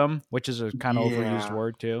awesome, which is a kind of overused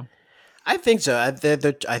word too. I think so. I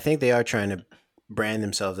think they are trying to brand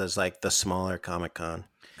themselves as like the smaller Comic-Con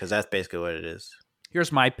because that's basically what it is.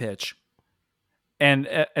 Here's my pitch, and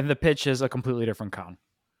the pitch is a completely different con.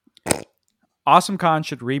 AwesomeCon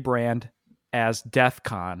should rebrand as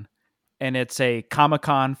DeathCon, and it's a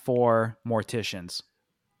Comic-Con for morticians.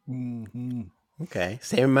 Mm-hmm. Okay,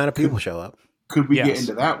 same amount of people show up. Could we get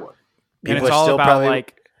into that one? And it's all about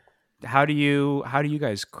like how do you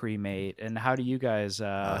guys cremate and how do you guys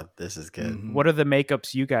this is good. What are the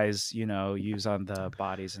makeups you guys use on the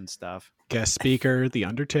bodies and stuff? Guest speaker, The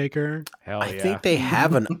Undertaker. Hell I think they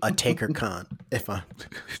have a Taker Con. If I'm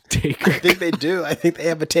Taker, I think they do. I think they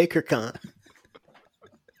have a Taker Con.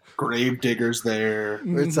 Grave diggers there.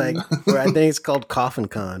 Where it's like, I think it's called Coffin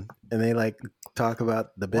Con, and they like talk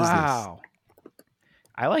about the business. Wow,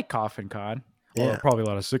 I like Coffin Con. Yeah, well, probably a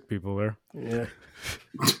lot of sick people there. Yeah.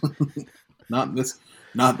 Not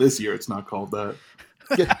this year. It's not called that.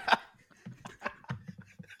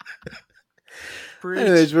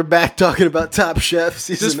 Anyways, we're back talking about Top Chef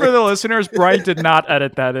season. Just for the listeners, Brian did not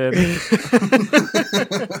edit that in.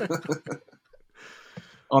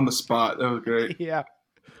 On the spot. That was great. Yeah.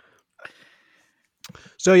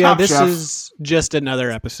 So yeah, Top this Chef. is just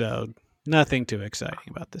another episode Nothing too exciting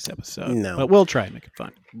about this episode. No. But we'll try and make it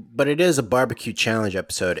fun. But it is a barbecue challenge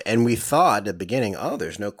episode, and we thought at the beginning, oh,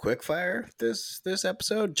 there's no quickfire this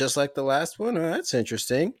episode, just like the last one. Oh, that's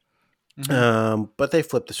interesting. Mm-hmm. But they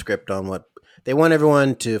flipped the script on what they want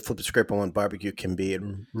everyone to flip the script on what barbecue can be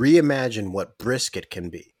and reimagine what brisket can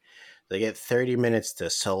be. They get 30 minutes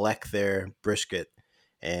to select their brisket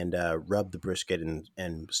and rub the brisket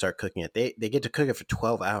and start cooking it. They get to cook it for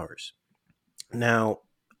 12 hours. Now,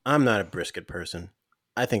 I'm not a brisket person.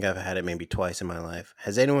 I think I've had it maybe twice in my life.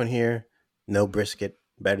 Has anyone here know brisket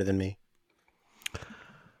better than me?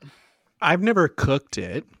 I've never cooked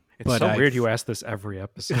it. It's so weird you ask this every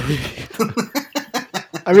episode.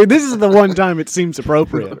 I mean, this is the one time it seems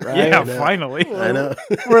appropriate, right? Yeah, finally. I know.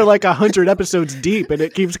 We're like 100 episodes deep, and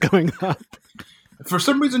it keeps going up. For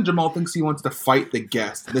some reason, Jamal thinks he wants to fight the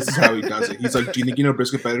guest. This is how he does it. He's like, do you think you know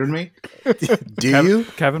brisket better than me? You?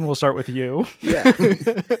 Kevin, we'll start with you. Yeah.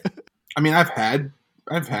 I mean, I've had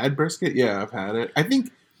brisket. Yeah, I've had it.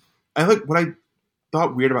 What I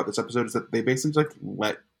thought weird about this episode is that they basically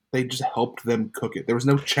they just helped them cook it. There was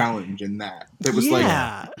no challenge in that. It was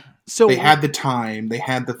so they had the time, they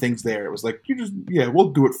had the things there. It was like,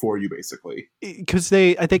 we'll do it for you, basically. Because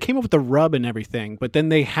they came up with the rub and everything, but then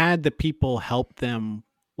they had the people help them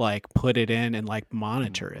like put it in and like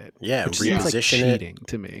monitor it. Yeah, which seems like cheating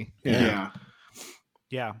to me. Yeah.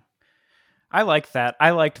 I like that.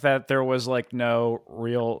 I liked that there was like no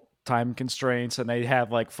real time constraints, and they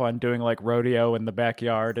had like fun doing like rodeo in the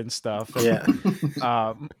backyard and stuff. And,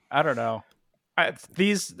 I don't know.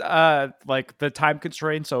 These like the time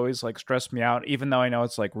constraints always like stress me out, even though I know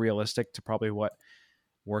it's like realistic to probably what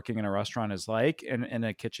working in a restaurant is like and in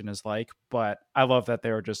a kitchen is like. But I love that they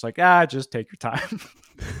were just like, just take your time.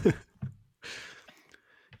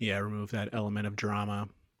 Yeah, remove that element of drama.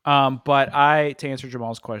 But to answer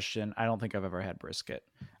Jamal's question, I don't think I've ever had brisket.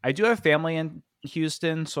 I do have family in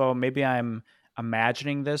Houston, so maybe I'm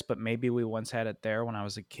imagining this, but maybe we once had it there when I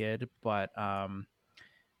was a kid. But no.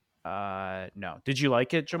 Did you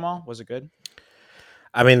like it, Jamal? Was it good?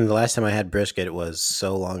 I mean, the last time I had brisket, it was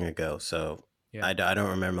so long ago, so I don't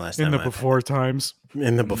remember last time. In the before times.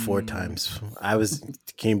 In the before times.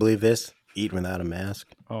 Can you believe this? Eating without a mask.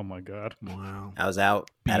 Oh my God. Wow. I was out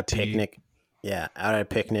at a picnic. Yeah, out at a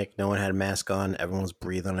picnic. No one had a mask on. Everyone was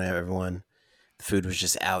breathing on everyone. The food was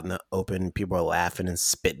just out in the open. People were laughing and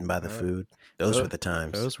spitting by the food. Those were the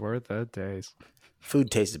times. Those were the days.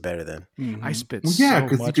 Food tasted better then. Mm-hmm. I spit because you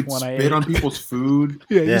could spit on people's food.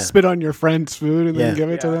 You spit on your friend's food and then give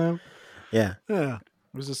it to them. Yeah. Yeah.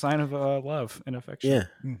 It was a sign of love and affection. Yeah.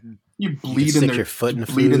 Mm-hmm. You bleed in their foot in the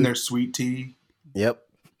food. In their sweet tea. Yep.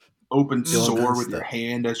 Open sore with your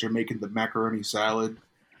hand as you're making the macaroni salad.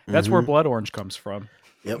 That's where blood orange comes from.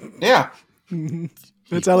 Yep. Yeah.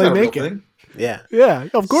 That's how they make it. Yeah. Yeah.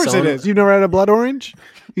 Of course it is. You never had a blood orange?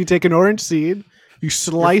 You take an orange seed, you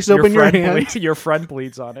slice open your hand. Your friend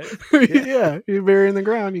bleeds on it. Yeah. You bury it in the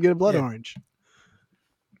ground, you get a blood orange.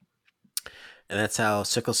 And that's how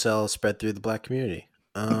sickle cell spread through the black community.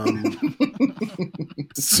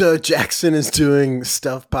 So Jackson is doing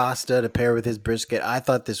stuffed pasta to pair with his brisket. I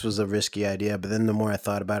thought this was a risky idea, but then the more I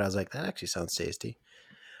thought about it, I was like, that actually sounds tasty.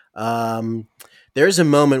 There's a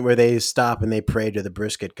moment where they stop and they pray to the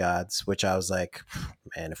brisket gods, which I was like,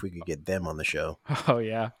 man, if we could get them on the show. Oh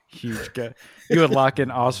yeah, huge good. You would lock in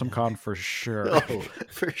AwesomeCon for sure. Oh,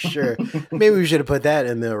 for sure. Maybe we should have put that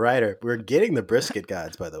in the writer. We're getting the brisket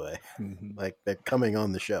gods, by the way. Like they're coming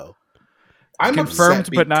on the show. I'm confirmed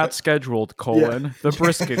but not scheduled, the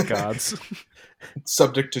brisket gods.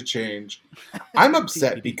 Subject to change. I'm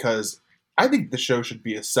upset because I think the show should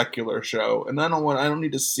be a secular show, and I don't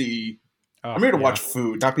need to see. I'm here to watch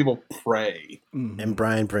food, not people pray. And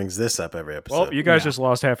Brian brings this up every episode. Well, you guys just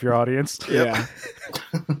lost half your audience. Yeah.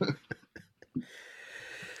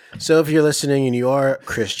 So if you're listening and you are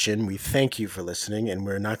Christian, we thank you for listening, and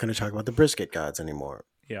we're not going to talk about the brisket gods anymore.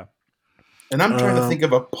 Yeah. And I'm trying to think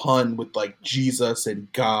of a pun with like Jesus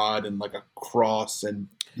and God and like a cross and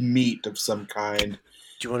meat of some kind.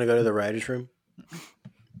 Do you want to go to the writer's room?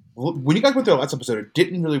 Well, when you guys went through the last episode, it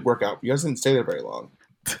didn't really work out. You guys didn't stay there very long.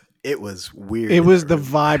 It was weird. The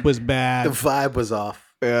vibe was bad. The vibe was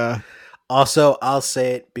off. Yeah. Also, I'll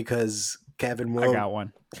say it because Kevin will. I got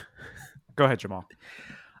one. Go ahead, Jamal.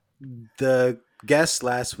 The guests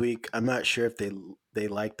last week, I'm not sure if they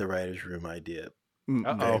liked the writer's room idea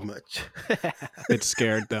very much. It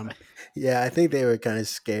scared them. Yeah, I think they were kind of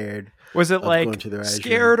scared. Was it like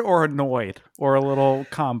scared or annoyed or a little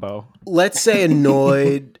combo? Let's say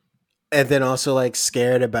annoyed and then also like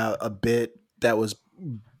scared about a bit that was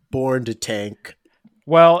born to tank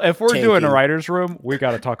Well, if we're doing a writer's room, we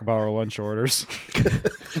got to talk about our lunch orders.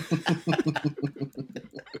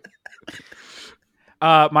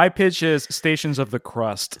 My pitch is Stations of the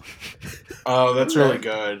Crust. Oh, that's really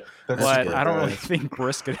good. But I don't really think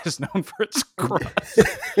brisket is known for its crust.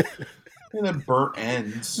 And the burnt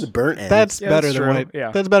ends. The burnt ends. That's better than what.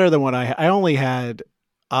 Yeah. That's better than what I only had.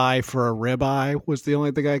 Eye for a ribeye was the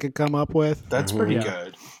only thing I could come up with. That's pretty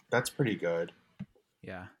good. That's pretty good.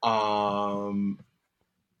 Yeah. I'm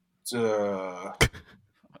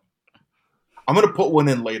gonna put one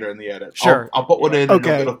in later in the edit. Sure, I'll put one in. Okay.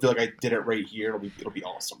 And it'll feel like I did it right here. It'll be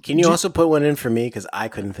awesome. Can you also put one in for me because I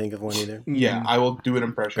couldn't think of one either? Yeah, I will do an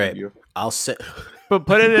impression of you. I'll sit. But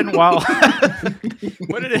put it in while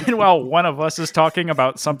one of us is talking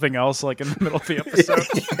about something else, like in the middle of the episode.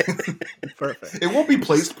 Perfect. It won't be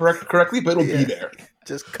placed correctly, but it'll be there.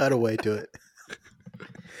 Just cut away to it.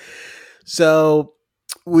 So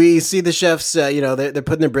we see the chefs, they're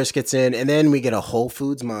putting their briskets in, and then we get a Whole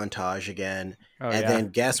Foods montage again. Then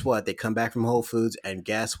guess what? They come back from Whole Foods, and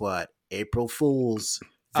guess what? April Fools.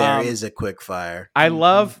 There is a quick fire. I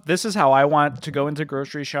love, this is how I want to go into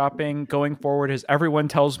grocery shopping going forward, is everyone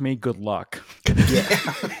tells me good luck.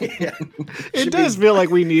 Yeah. It does feel like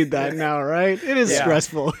we need that now, right? It is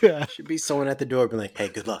stressful. Yeah. Should be someone at the door being like, hey,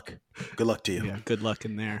 good luck. Good luck to you. Yeah, good luck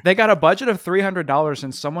in there. They got a budget of $300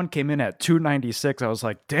 and someone came in at $296. I was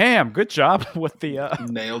like, damn, good job with the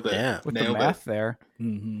nailed it. Yeah. With the math there.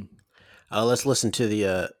 Mm-hmm. Let's listen to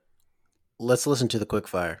the quick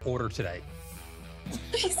fire. Order today.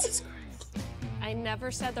 Jesus Christ. I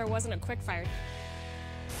never said there wasn't a quick fire.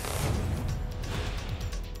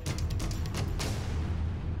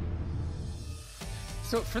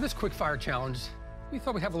 So for this quick fire challenge, we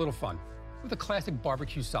thought we'd have a little fun with a classic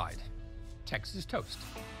barbecue side, Texas toast.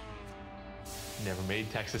 Never made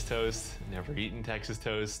Texas toast, never eaten Texas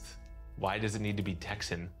toast. Why does it need to be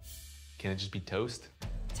Texan? Can it just be toast?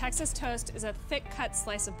 Texas toast is a thick-cut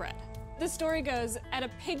slice of bread. The story goes, at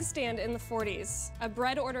a pig stand in the 40s, a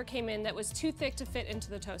bread order came in that was too thick to fit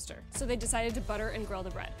into the toaster. So they decided to butter and grill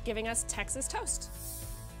the bread, giving us Texas toast.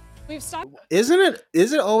 We've stopped. Is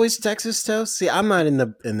it always Texas toast? See, I'm not in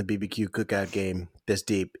the BBQ cookout game this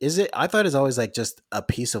deep. Is it? I thought it's always like just a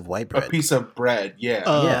piece of white bread. A piece of bread,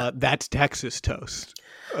 yeah. That's Texas toast.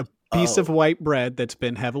 A piece of white bread that's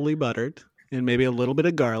been heavily buttered and maybe a little bit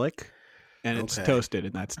of garlic. And it's toasted,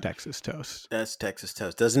 and that's Texas toast. That's Texas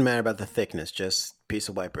toast. Doesn't matter about the thickness, just piece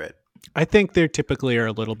of white bread. I think they typically are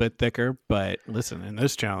a little bit thicker, but listen, in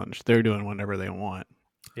this challenge, they're doing whatever they want.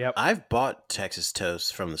 Yep. I've bought Texas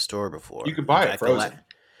toast from the store before. You can buy it frozen.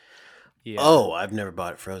 Yeah. Oh, I've never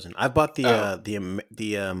bought it frozen. I've bought the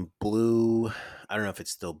blue. I don't know if it's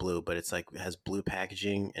still blue, but it's like it has blue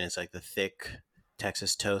packaging, and it's like the thick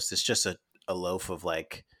Texas toast. It's just a loaf of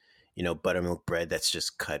like, buttermilk bread that's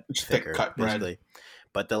just cut thicker, cut bread.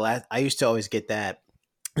 But I used to always get that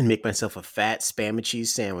and make myself a fat Spam and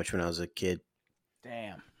cheese sandwich when I was a kid.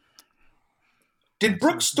 Damn. Did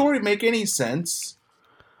Brooke's story make any sense?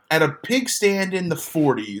 At a pig stand in the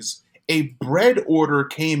 40s, a bread order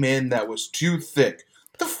came in that was too thick.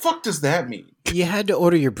 What the fuck does that mean? You had to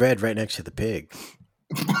order your bread right next to the pig.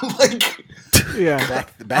 Like, yeah.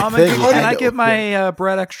 Back then, can I get my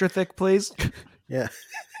bread extra thick, please? Yeah.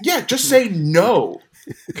 Yeah, just say no.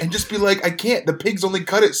 And just be like, I can't. The pigs only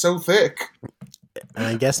cut it so thick. And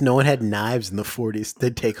I guess no one had knives in the 40s.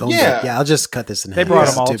 They'd take home. Yeah, I'll just cut this in half. They brought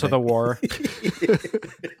them all to the war.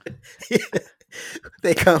 Yeah.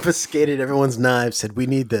 They confiscated everyone's knives, said, we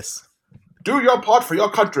need this. Do your part for your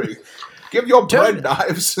country. Give your bread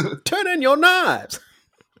knives. Turn in your knives.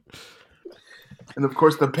 And of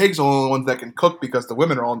course, the pigs are the only ones that can cook because the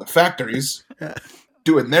women are all in the factories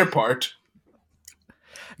doing their part.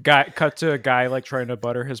 Cut to a guy like trying to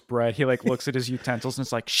butter his bread. He like looks at his utensils and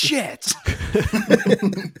it's like, shit.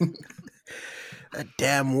 A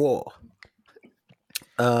damn war.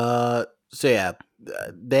 So yeah,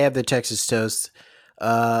 they have the Texas toast.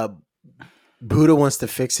 Buddha wants to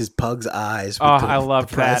fix his pug's eyes. I love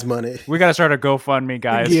the prize that. Money. We got to start a GoFundMe,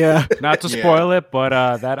 guys. Yeah. Not to spoil it, but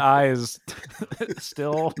that eye is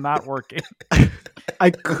still not working.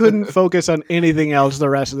 I couldn't focus on anything else the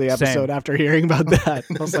rest of the episode after hearing about that.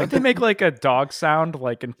 I was like, they make like a dog sound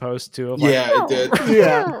like in post too. Yeah, it did.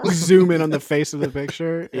 Yeah. Zoom in on the face of the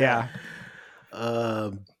picture. Yeah.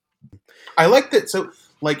 I like that. So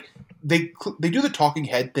like they do the talking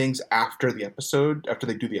head things after they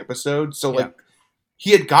do the episode. So like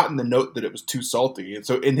he had gotten the note that it was too salty. And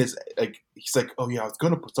so in his he's like, oh yeah, I was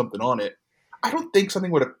going to put something on it. I don't think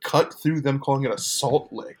something would have cut through them calling it a salt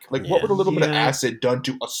lick. Like, what would a little bit of acid done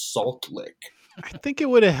to a salt lick? I think it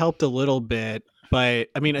would have helped a little bit. but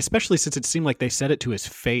I mean, especially since it seemed like they said it to his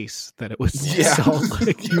face that it was salt.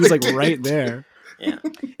 Like, he was like right there. Yeah.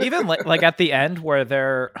 Even like at the end where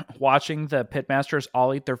they're watching the pitmasters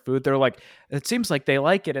all eat their food, they're like, it seems like they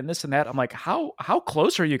like it and this and that. I'm like, how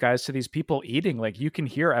close are you guys to these people eating? Like, you can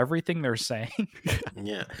hear everything they're saying.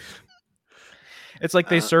 Yeah. It's like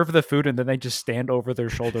they serve the food and then they just stand over their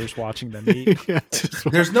shoulders watching them eat.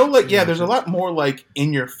 There's no like, there's a lot more like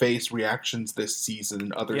in your face reactions this season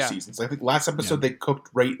than other seasons. I think last episode they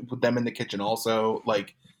cooked right with them in the kitchen. Also,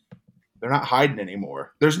 like they're not hiding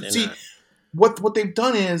anymore. What they've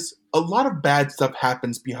done is a lot of bad stuff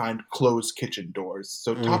happens behind closed kitchen doors.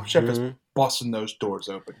 So Top Chef is busting those doors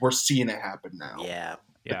open. We're seeing it happen now. Yeah.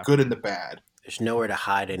 The good and the bad. There's nowhere to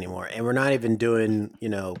hide anymore. And we're not even doing,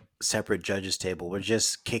 separate judges table. We're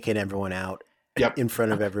just kicking everyone out in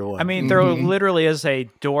front of everyone. I mean, there literally is a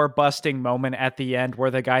door busting moment at the end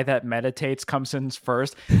where the guy that meditates comes in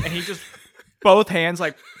first and he just both hands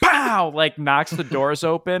like pow, like knocks the doors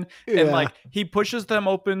open and like he pushes them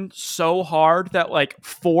open so hard that like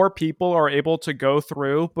 4 people are able to go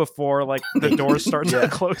through before like the doors start to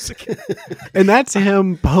close again. And that's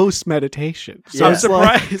him post meditation. So I'm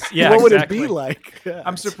surprised. What would it be like?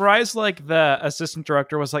 I'm surprised like the assistant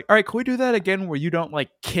director was like, all right, can we do that again where you don't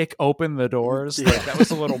like kick open the doors? Like, that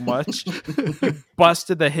was a little much. You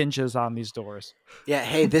busted the hinges on these doors. Yeah.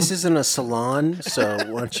 Hey, this isn't a salon, so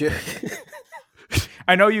why don't you...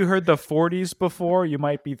 I know you heard the 40s before. You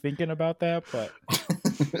might be thinking about that, but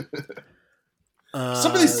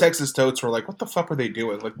some of these Texas totes were like, "What the fuck are they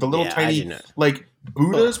doing?" Like the little tiny, like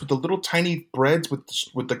Buddhas with the little tiny breads with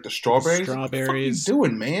like the strawberries. What the fuck are you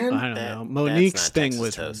doing, man? I don't know. Monique's thing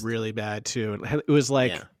was really bad too. It was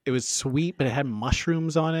like it was sweet, but it had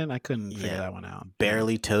mushrooms on it. I couldn't figure that one out.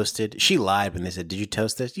 Barely toasted. She lied when they said, "Did you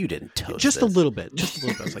toast this?" You didn't toast just this. a little bit. Just a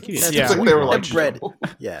little bit. I was like, you didn't. Like they were like bread.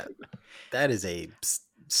 Yeah. That is a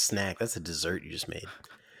snack. That's a dessert you just made.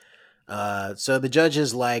 So the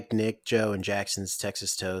judges like Nick, Joe, and Jackson's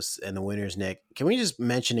Texas Toast, and the winner's Nick. Can we just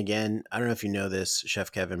mention again, I don't know if you know this,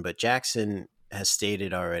 Chef Kevin, but Jackson has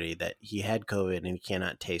stated already that he had COVID and he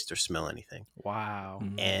cannot taste or smell anything. Wow.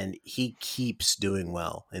 And he keeps doing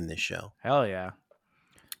well in this show. Hell yeah.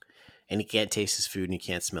 And he can't taste his food and he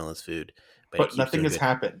can't smell his food. But nothing has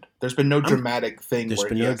happened. There's been no dramatic thing where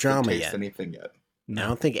he has to taste anything yet. I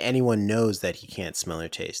don't think anyone knows that he can't smell or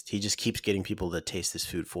taste. He just keeps getting people to taste his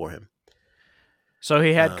food for him. So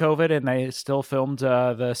he had COVID and they still filmed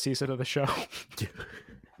the season of the show.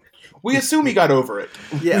 We assume he got over it.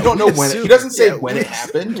 Yeah, we don't know when. He doesn't say when it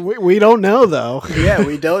happened. We don't know though. Yeah,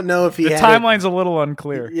 we don't know if he. The timeline's a little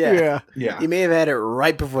unclear. Yeah. He may have had it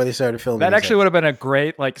right before they started filming. That actually would have been a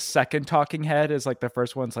great like second talking head. Is like the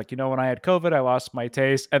first one's like, when I had COVID, I lost my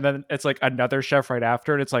taste, and then it's like another chef right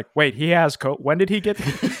after, and it's like, wait, he has COVID. When did he get?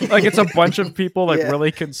 Like it's a bunch of people like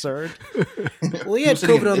really concerned. Well, he had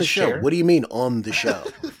COVID on the show. What do you mean on the show?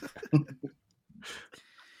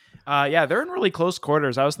 They're in really close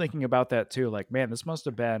quarters. I was thinking about that too. Like, man, this must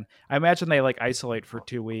have been. I imagine they like isolate for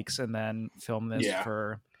 2 weeks and then film this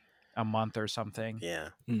for a month or something. Yeah,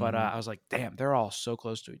 but I was like, damn, they're all so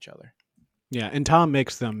close to each other. Yeah, and Tom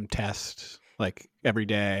makes them test like every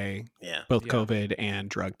day. Yeah, both COVID and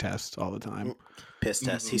drug tests all the time. Piss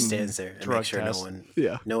test. He stands there and makes sure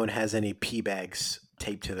no one has any pee bags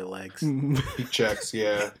taped to their legs. He checks,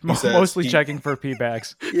 yeah. Mostly checking for pee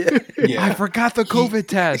bags. Yeah. I forgot the COVID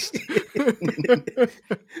test.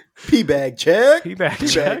 Pee bag check. Pee bag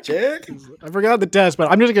check. I forgot the test,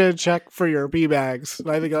 but I'm just gonna check for your pee bags.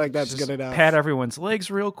 I think like that's good enough. Pat everyone's legs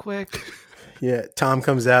real quick. Yeah, Tom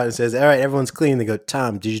comes out and says, "All right, everyone's clean." They go,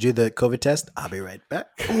 "Tom, did you do the COVID test?" "I'll be right back."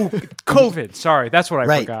 Ooh, COVID. Sorry, that's what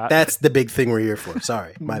I forgot. That's the big thing we're here for.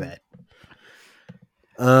 Sorry, my bad.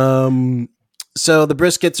 So the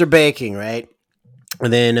briskets are baking, right?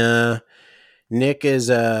 And then Nick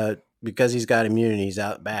is because he's got immunity, he's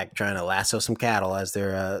out back trying to lasso some cattle as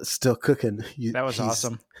they're still cooking. That was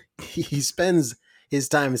awesome. He spends his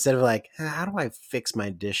time, instead of like, how do I fix my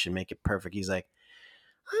dish and make it perfect? He's like,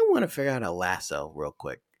 I want to figure out a lasso real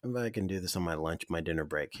quick. If I can do this on my dinner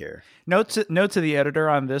break here. Note to the editor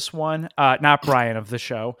on this one, not Brian of the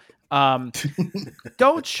show.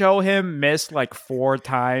 Don't show him miss like 4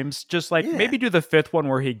 times. Just like maybe do the 5th one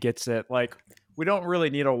where he gets it. Like we don't really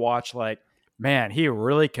need to watch like, man, he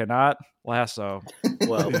really cannot lasso.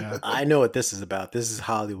 Well, I know what this is about. This is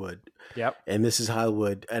Hollywood. Yep. And this is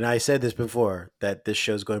Hollywood. And I said this before, that this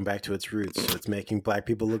show's going back to its roots. So it's making black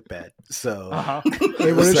people look bad. So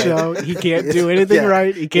they want to show he can't do anything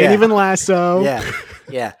right. He can't even lasso.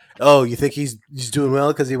 Yeah. Oh, you think he's doing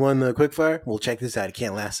well because he won the quickfire? Well, check this out. He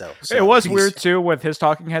can't lasso. So it was weird too with his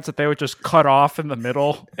talking heads that they would just cut off in the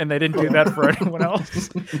middle, and they didn't do that for anyone else.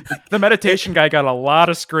 The meditation guy got a lot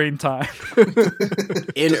of screen time.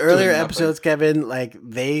 In earlier episodes, Kevin, like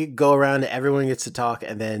they go around, everyone gets to talk,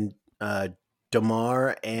 and then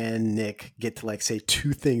Damar and Nick get to like say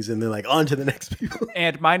two things, and they're like on to the next people.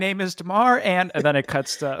 And my name is Damar, and then it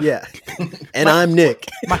cuts to and I'm Nick.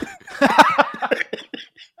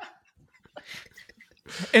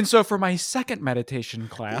 And so for my second meditation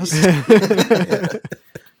class, do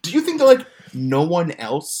you think that like no one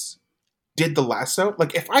else did the lasso?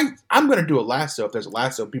 Like if I'm going to do a lasso, if there's a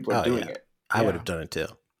lasso, people are doing it. I would have done it too.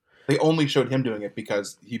 They only showed him doing it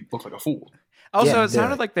because he looked like a fool. Also, it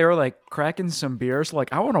sounded like they were like cracking some beers.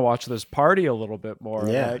 Like, I want to watch this party a little bit more.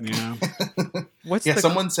 Yeah. Like,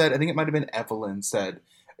 someone said, I think it might have been Evelyn said,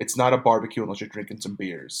 it's not a barbecue unless you're drinking some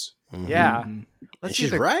beers. Mm-hmm. Yeah.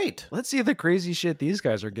 She's right. Let's see the crazy shit these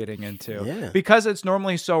guys are getting into. Yeah. Because it's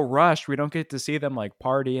normally so rushed, we don't get to see them like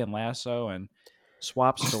party and lasso and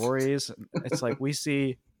swap stories. It's like we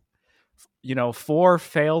see, 4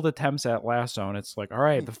 failed attempts at lasso, and it's like, all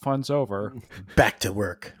right, the fun's over. Back to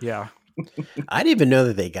work. Yeah. I didn't even know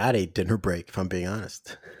that they got a dinner break, if I'm being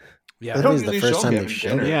honest. Yeah, that is the first time they've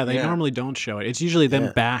shown it. Yeah, they normally don't show it. It's usually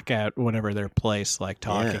them back at whatever their place, like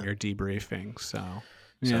talking or debriefing. So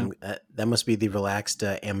that must be the relaxed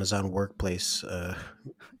Amazon workplace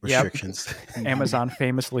restrictions. Yep. Amazon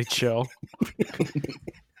famously chill.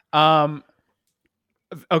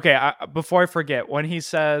 Okay, before I forget, when he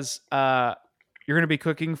says you're going to be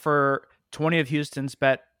cooking for 20 of Houston's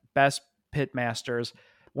best pit masters,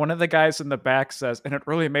 one of the guys in the back says, and it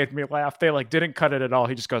really made me laugh, they like didn't cut it at all.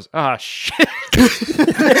 He just goes, "Ah, shit."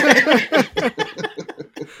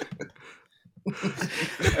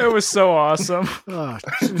 It was so awesome.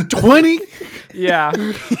 20? Yeah.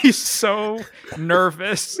 He's so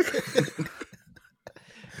nervous.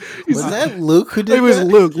 Was that Luke who did it? It was that?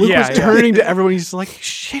 Luke. Luke was turning to everyone. He's like,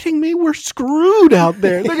 shitting me? We're screwed out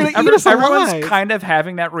there. They're going to eat us alive. Everyone's kind of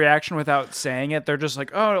having that reaction without saying it. They're just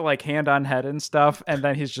like, oh, like hand on head and stuff. And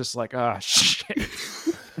then he's just like, oh, shit.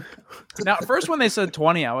 Now, at first when they said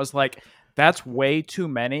 20, I was like, that's way too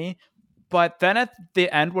many. But then at the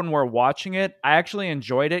end when we're watching it, I actually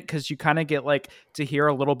enjoyed it because you kind of get like to hear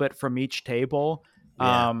a little bit from each table.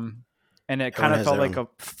 Yeah. And it kind of felt like a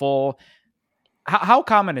full... How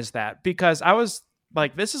common is that? Because I was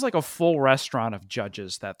like, this is like a full restaurant of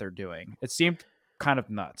judges that they're doing. It seemed kind of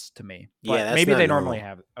nuts to me. But that's maybe they normal. normally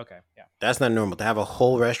have it. Okay, yeah. That's not normal. To have a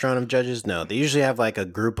whole restaurant of judges? No. They usually have like a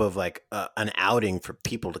group of like an outing for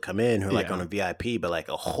people to come in who are like on a VIP, but like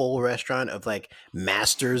a whole restaurant of like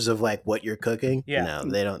masters of like what you're cooking. Yeah.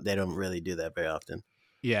 No, they don't really do that very often.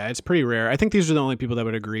 Yeah, it's pretty rare. I think these are the only people that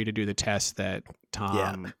would agree to do the test that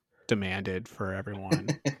Tom demanded for everyone.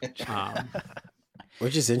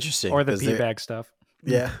 Which is interesting. Or the pee bag stuff.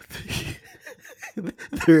 Yeah.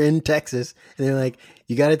 They're in Texas, and they're like,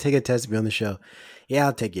 you got to take a test to be on the show. Yeah,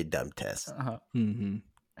 I'll take your dumb test. Uh-huh. Mm-hmm.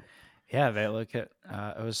 Yeah, they look at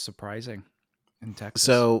it was surprising in Texas.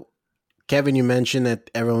 So, Kevin, you mentioned that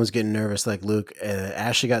everyone was getting nervous like Luke.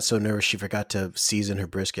 Ashley got so nervous she forgot to season her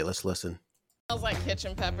brisket. Let's listen. Smells like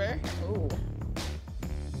kitchen pepper. Ooh.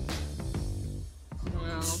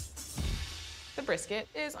 Well, the brisket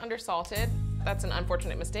is undersalted. That's an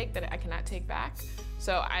unfortunate mistake that I cannot take back.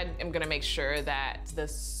 So I am gonna make sure that the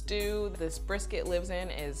stew this brisket lives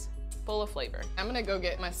in is full of flavor. I'm gonna go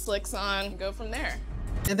get my slicks on and go from there.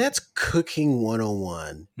 And that's cooking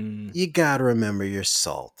 101. You gotta remember your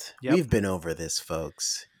salt. Yep. We've been over this,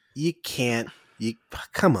 folks. You can't.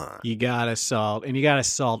 Come on. You gotta salt, and you gotta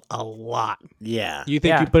salt a lot. Yeah. You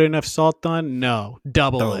think you put enough salt on? No,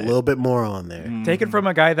 double Throw it. a little bit more on there. Take it from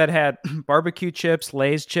a guy that had barbecue chips,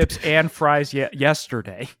 Lay's chips, and fries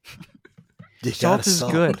yesterday. Salt is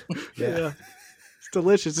good. Yeah. It's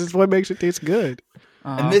delicious. This is what makes it taste good.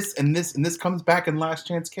 And this comes back in Last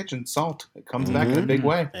Chance Kitchen. Salt. It comes back in a big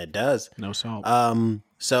way. It does. No salt.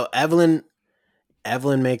 So Evelyn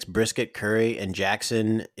makes brisket curry, and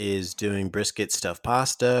Jackson is doing brisket stuffed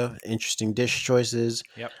pasta. Interesting dish choices.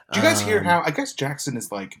 Yep. Do you guys hear how? I guess Jackson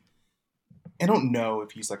is like, I don't know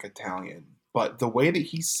if he's like Italian, but the way that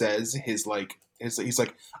he says he's like,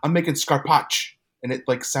 I'm making scarpaccio, and it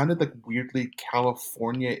like sounded like weirdly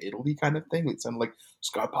California, Italy kind of thing. It sounded like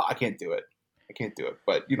scarpaccio. I can't do it,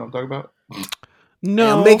 but you know what I'm talking about.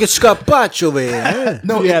 No, I'm making scapaccio over here.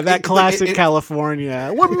 No, that classic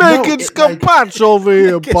California. We're making scapaccio over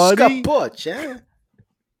here, buddy. Scapaccio.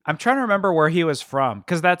 I'm trying to remember where he was from,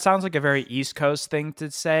 because that sounds like a very East Coast thing to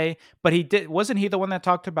say. But wasn't he the one that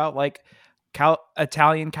talked about like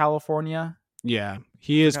Italian California? Yeah,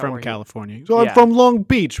 he is from California. So I'm from Long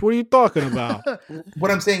Beach. What are you talking about?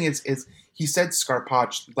 What I'm saying is he said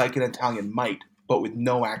scarpaccio like an Italian might, but with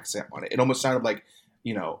no accent on it. It almost sounded like,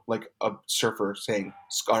 like a surfer saying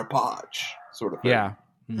scarpaccio sort of thing. Yeah.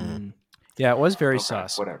 Mm-hmm. Yeah, it was very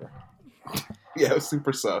sus. Whatever. Yeah, it was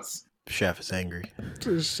super sus. Chef is angry.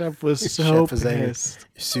 The chef was so pissed.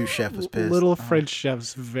 Sous chef was pissed. Little French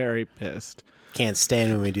chef's very pissed. Can't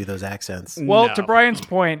stand when we do those accents. Well, to Brian's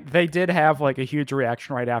point, they did have like a huge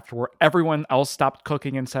reaction right after where everyone else stopped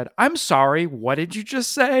cooking and said, "I'm sorry, what did you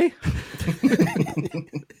just say?"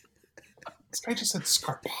 This guy just said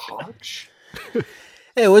scarpaccio.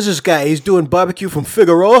 Hey, what's this guy? He's doing barbecue from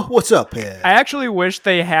Figueroa? What's up here? I actually wish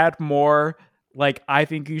they had more like, I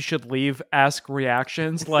think you should leave-esque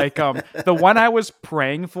reactions. Like, the one I was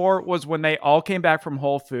praying for was when they all came back from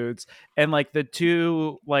Whole Foods and like the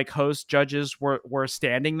two like host judges were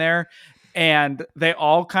standing there and they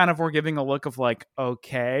all kind of were giving a look of like,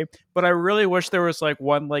 okay. But I really wish there was like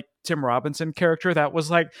one like Tim Robinson character that was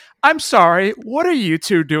like, "I'm sorry, what are you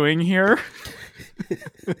two doing here?"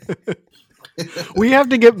 We have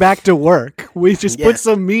to get back to work. We just put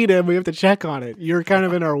some meat in. We have to check on it. You're kind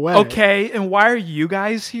of in our way. Okay, and why are you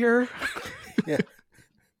guys here?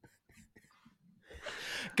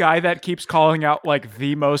 Guy that keeps calling out like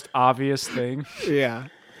the most obvious thing. Yeah.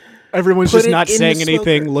 Everyone's just not saying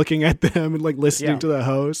anything, looking at them and like listening to the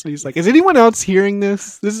host. And he's like, "Is anyone else hearing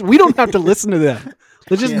this? We don't have to listen to them.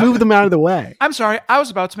 Let's just move them out of the way." I'm sorry, I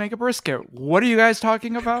was about to make a brisket. What are you guys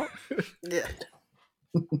talking about? Yeah.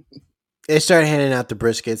 They start handing out the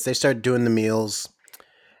briskets. They start doing the meals.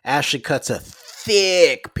 Ashley cuts a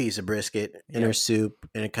thick piece of brisket in her soup,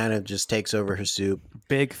 and it kind of just takes over her soup.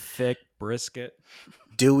 Big, thick brisket.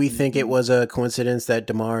 Do we think it was a coincidence that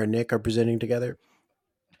Damar and Nick are presenting together?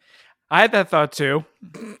 I had that thought too.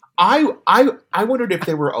 I wondered if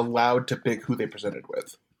they were allowed to pick who they presented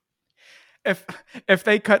with. If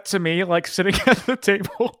they cut to me like sitting at the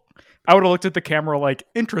table, I would have looked at the camera like,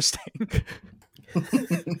 interesting.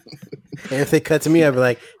 And if they cut to me, I'd be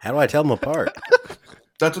like, "How do I tell them apart?"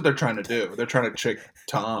 That's what they're trying to do. They're trying to trick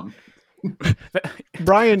Tom.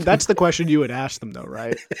 Brian, that's the question you would ask them, though,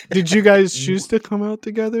 right? Did you guys choose to come out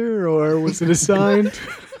together, or was it assigned?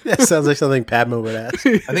 That sounds like something Padma would ask.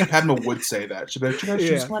 I think Padma would say that. She'd be like, "You guys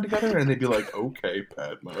choose to come out together?" And they'd be like, "Okay,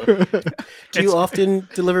 Padma." Do you often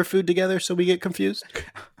deliver food together so we get confused?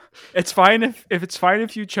 It's fine if it's fine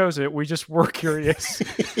if you chose it. We just were curious.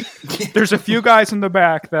 There's a few guys in the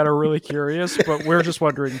back that are really curious, but we're just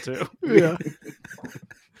wondering too. Yeah.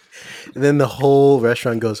 And then the whole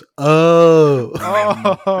restaurant goes, "Oh,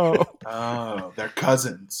 they're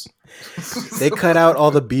cousins." They cut out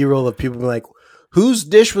all the B-roll of people being like, "Whose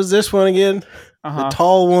dish was this one again? The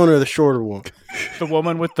tall one or the shorter one?" The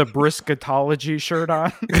woman with the brisketology shirt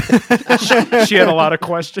on. she had a lot of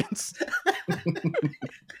questions.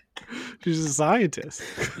 She's a scientist.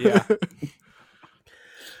 Yeah.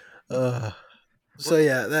 So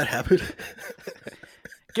yeah, that happened.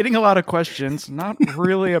 Getting a lot of questions, not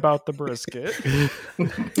really about the brisket.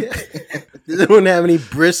 Does anyone have any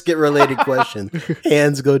brisket-related questions?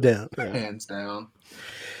 Hands go down. Hands down.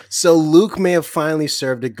 So Luke may have finally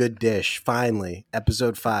served a good dish. Finally,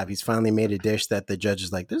 episode 5, he's finally made a dish that the judge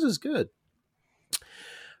is like, "This is good."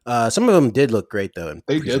 Some of them did look great though.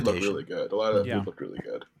 They did look really good. A lot of them looked really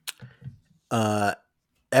good.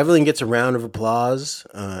 Evelyn gets a round of applause,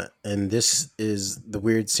 and this is the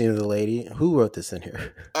weird scene of the lady. Who wrote this in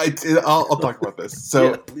here? I'll talk about this.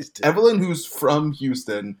 So Evelyn, who's from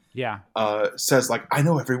Houston, says like, "I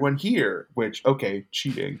know everyone here," which, okay,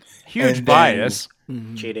 cheating. Huge bias.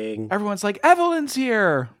 Cheating. Everyone's like, "Evelyn's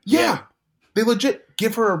here." Yeah. They legit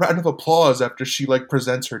give her a round of applause after she like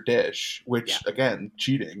presents her dish, which again,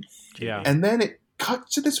 cheating. Yeah. And then it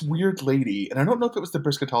cuts to this weird lady, and I don't know if it was the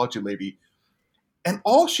brisketology lady. And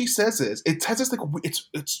all she says is, it has this like, it's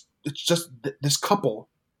just this couple,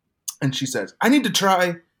 and she says, "I need to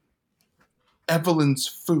try Evelyn's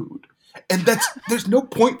food," and there's no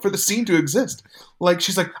point for the scene to exist. Like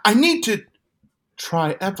she's like, "I need to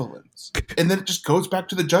try Evelyn's," and then it just goes back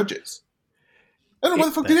to the judges. I don't know why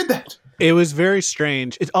the fuck they did that. It was very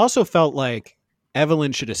strange. It also felt like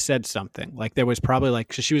Evelyn should have said something. Like there was probably like,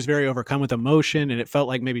 cause she was very overcome with emotion, and it felt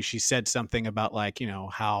like maybe she said something about like, you know,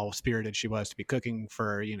 how spirited she was to be cooking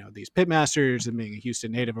for, you know, these pitmasters and being a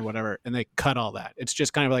Houston native or whatever. And they cut all that. It's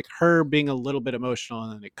just kind of like her being a little bit emotional,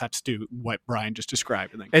 and then it cuts to what Brian just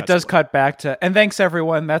described. And then it does cut back to, and thanks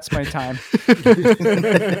everyone. That's my time.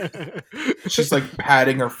 She's like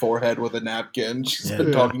patting her forehead with a napkin. She's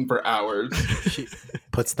been talking for hours. She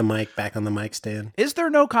puts the mic back on the mic stand. Is there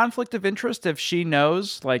no conflict of interest if she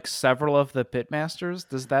knows like several of the pitmasters?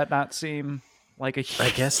 Does that not seem like a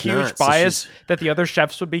huge bias that the other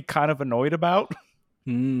chefs would be kind of annoyed about?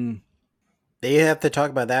 They have to talk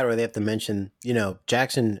about that, or they have to mention, you know,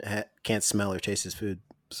 Jackson can't smell or taste his food,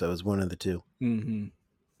 so it's one of the two. Mm-hmm.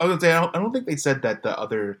 I was gonna say, I don't think they said that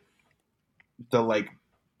the like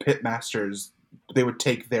pitmasters, they would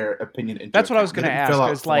take their opinion into That's what I was account. going to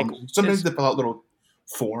ask. It's like sometimes they fill out little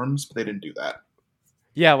forms, but they didn't do that.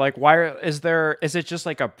 Yeah, like why is it just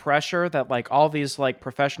like a pressure that like all these like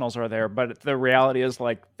professionals are there, but the reality is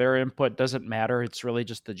like their input doesn't matter. It's really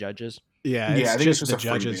just the judges. Yeah, it's just the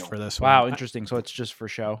judges for this one. Wow, interesting. So it's just for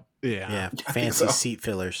show. Yeah, fancy seat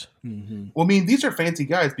fillers. Mm-hmm. Well, I mean, these are fancy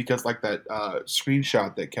guys because like that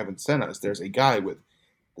screenshot that Kevin sent us, there's a guy with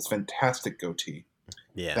this fantastic goatee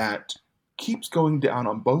that keeps going down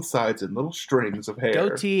on both sides in little strings of hair.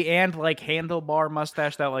 Goatee and like handlebar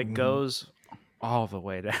mustache that like goes all the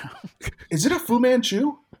way down. Is it a Fu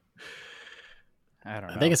Manchu? I don't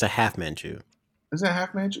know. I think it's a half Manchu. Is it a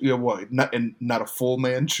half Manchu? Yeah, what? Not a full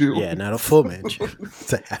Manchu? Yeah, not a full Manchu.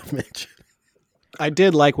 It's a half Manchu. I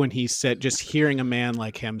did like when he said, just hearing a man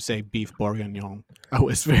like him say beef bourguignon. I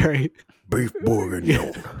was very... Beef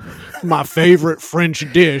bourguignon. My favorite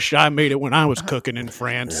French dish. I made it when I was cooking in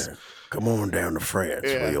France. Yeah. Come on down to France.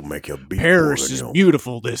 We'll make you a beef Paris bourguignon. is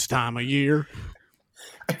beautiful this time of year.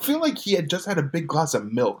 I feel like he had just had a big glass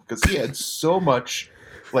of milk because he had so much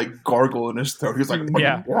like gargle in his throat. He was like,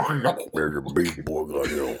 yeah. There's a beef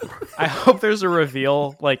bourguignon. I hope there's a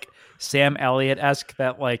reveal like Sam Elliott-esque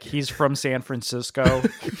that like he's from San Francisco.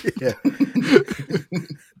 Yeah.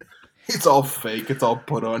 It's all fake. It's all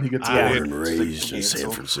put on. He gets born and raised in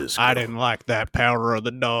San Francisco. I didn't like that power of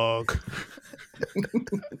the dog.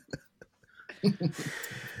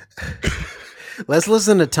 Let's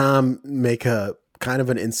listen to Tom make a kind of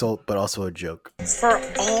an insult, but also a joke. For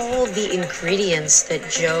all the ingredients that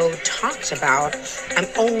Joe talked about, I'm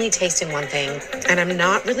only tasting one thing, and I'm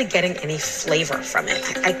not really getting any flavor from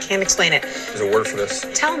it. I can't explain it. There's a word for this.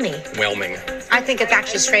 Tell me. Whelming. I think it's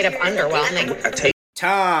actually straight up underwhelming.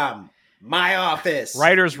 Tom, my office.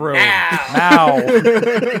 Writer's room. Now.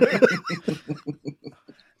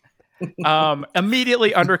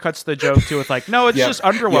 Immediately undercuts the joke too with like, no, it's just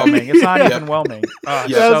underwhelming. It's not even whelming.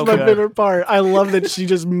 That's so my favorite part. I love that she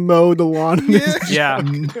just mowed the lawn. Yeah.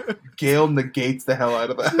 Gail negates the hell out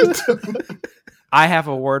of that. I have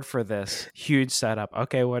a word for this. Huge setup.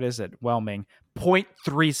 Okay, what is it? Whelming.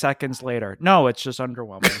 0.3 seconds later. No, it's just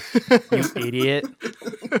underwhelming. You idiot.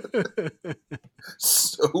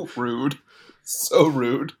 So rude. So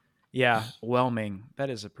rude. Yeah, whelming. That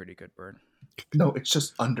is a pretty good bird. No, it's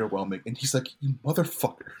just underwhelming. And he's like, you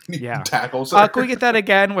motherfucker. And he yeah. tackles her. Can we get that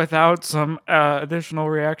again without some additional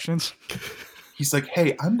reactions? He's like,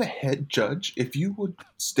 hey, I'm the head judge. If you would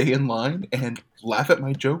stay in line and laugh at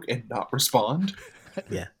my joke and not respond.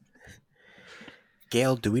 Yeah.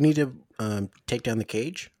 Gail, do we need to take down the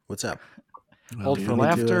cage? What's up? Hold for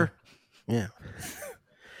laughter. Yeah.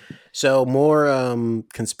 So more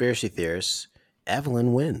conspiracy theorists.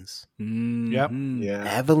 Evelyn wins. Yep. Yeah.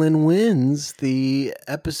 Evelyn wins the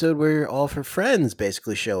episode where all of her friends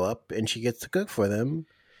basically show up and she gets to cook for them.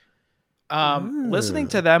 Listening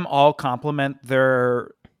to them all compliment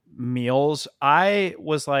their meals, I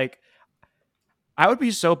was like, I would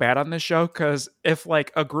be so bad on this show because if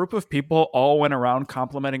like a group of people all went around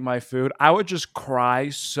complimenting my food, I would just cry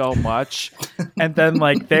so much. And then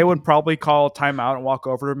like they would probably call a timeout and walk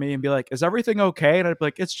over to me and be like, is everything okay? And I'd be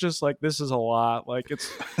like, it's just like, this is a lot. Like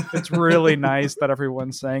it's really nice that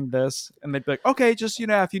everyone's saying this. And they'd be like, okay, just, you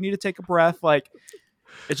know, if you need to take a breath, like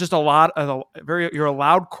it's just a lot of you're a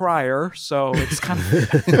loud crier. So it's kind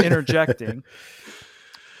of interjecting.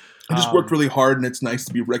 I just worked really hard, and it's nice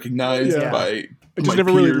to be recognized by I just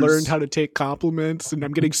never really learned how to take compliments, and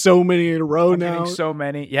I'm getting so many in a row now. So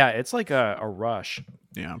many. Yeah, it's like a rush.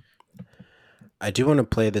 Yeah. I do want to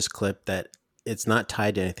play this clip that it's not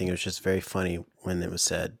tied to anything. It was just very funny when it was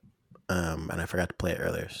said, and I forgot to play it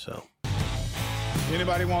earlier. So,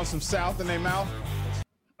 anybody want some South in their mouth?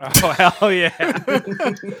 Oh, hell yeah.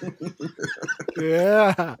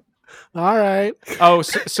 Yeah. All right. Oh,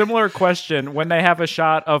 similar question. When they have a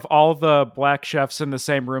shot of all the black chefs in the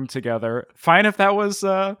same room together, fine if that was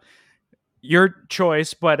your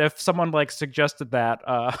choice, but if someone like suggested that,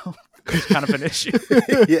 it's kind of an issue.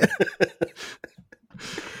 Yeah.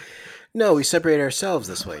 No, we separate ourselves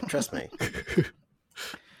this way. Trust me.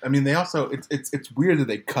 I mean, they also it's weird that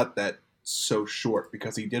they cut that so short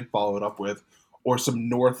because he did follow it up with or some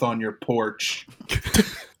north on your porch.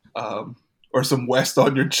 Or some west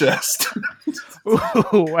on your chest.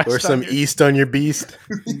 Ooh, or some east on your beast.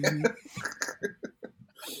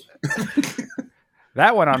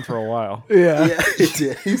 That went on for a while. Yeah.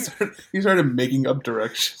 He started making up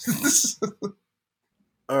directions.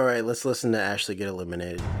 All right, let's listen to Ashley get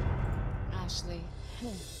eliminated. Ashley,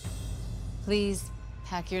 please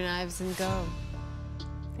pack your knives and go.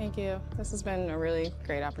 Thank you. This has been a really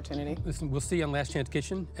great opportunity. Listen, we'll see you on Last Chance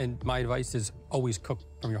Kitchen, and my advice is always cook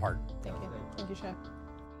from your heart. Thank you. Thank you, Chef.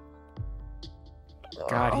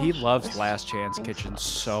 God, he loves Last Chance Kitchen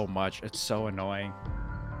so much. It's so annoying.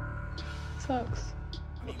 Sucks.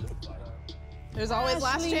 There's always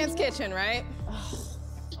Last Chance Kitchen, right?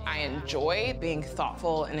 I enjoy being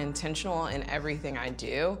thoughtful and intentional in everything I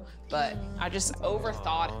do, but I just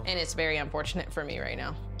overthought, and it's very unfortunate for me right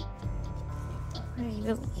now. I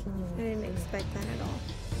didn't expect that at all.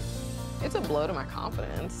 It's a blow to my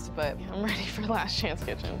confidence, but I'm ready for Last Chance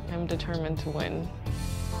Kitchen. I'm determined to win.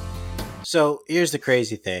 So here's the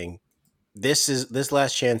crazy thing. This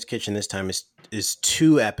Last Chance Kitchen this time is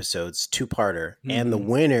 2 episodes, 2-parter, and the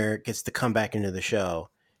winner gets to come back into the show.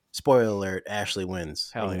 Spoiler alert, Ashley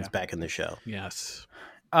wins. Hell and yeah. back in the show. Yes.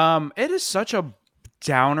 It is such a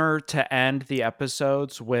downer to end the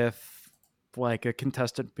episodes with like a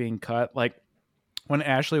contestant being cut. Like when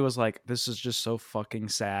Ashley was like, this is just so fucking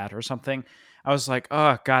sad or something, I was like,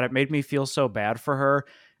 oh God, it made me feel so bad for her.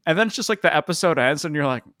 And then it's just like the episode ends and you're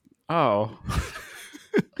like, oh.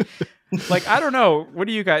 Like, I don't know. What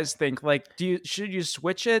do you guys think? Like, should you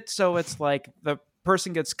switch it so it's like the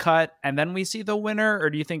person gets cut and then we see the winner? Or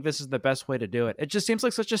do you think this is the best way to do it? It just seems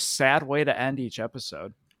like such a sad way to end each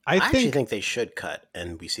episode. I actually think they should cut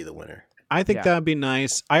and we see the winner. I think that'd be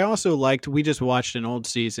nice. I also we just watched an old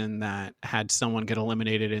season that had someone get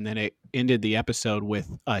eliminated and then it ended the episode with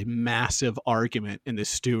a massive argument in the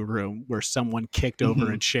stew room where someone kicked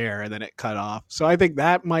over a chair and then it cut off. So I think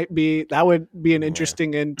that would be an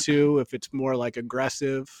interesting end too, if it's more like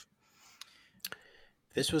aggressive.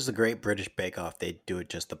 If this was the Great British Bake Off, they'd do it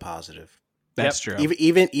just the positive. That's true.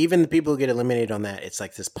 Even the people who get eliminated on that, it's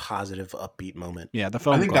like this positive, upbeat moment. Yeah, the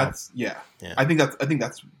phone call. I think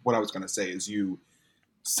that's what I was gonna say. Is you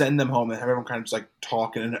send them home and have everyone kind of just like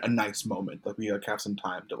talk in a nice moment. Like we like have some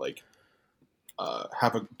time to like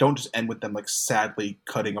don't just end with them like sadly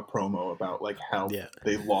cutting a promo about like how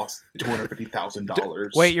they lost $250,000.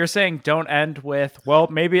 Wait, you're saying don't end with, well,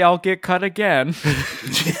 maybe I'll get cut again.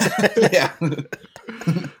 Yeah.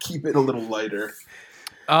 Keep it a little lighter.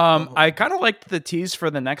 I kind of liked the tease for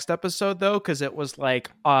the next episode though, because it was like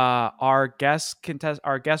our guest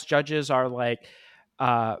judges are like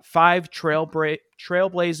 5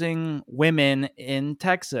 trailblazing women in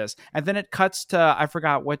Texas, and then it cuts to I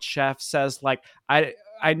forgot which chef says like I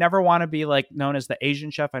never want to be like known as the Asian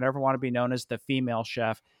chef. I never want to be known as the female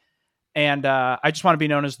chef, and I just want to be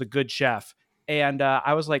known as the good chef. And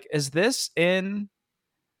I was like, is this in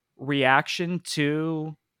reaction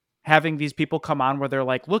to having these people come on where they're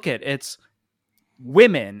like, look it's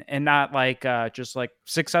women and not like just like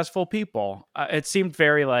successful people. It seemed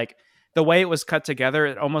very like the way it was cut together.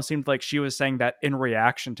 It almost seemed like she was saying that in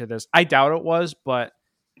reaction to this. I doubt it was, but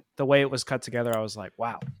the way it was cut together, I was like,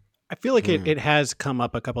 wow. I feel like it has come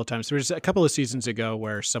up a couple of times. There was a couple of seasons ago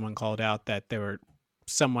where someone called out that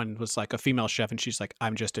someone was like a female chef and she's like,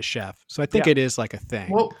 I'm just a chef. So I think it is like a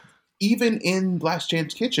thing. Well, even in Last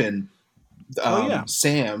Chance Kitchen,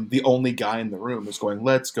 Sam, the only guy in the room, is going,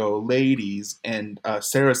 let's go ladies, and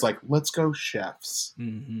Sarah's like, let's go chefs,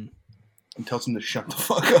 and tells him to shut the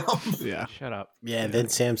fuck up. Yeah, shut up. Yeah, and then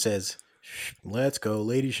Sam says, let's go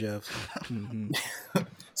lady chefs.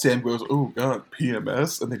 Sam goes, oh god,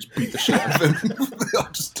 PMS, and they just beat the shit out of him.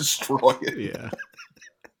 They'll just destroy it. Yeah.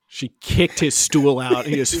 She kicked his stool out.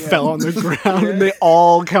 He just fell on the ground, and they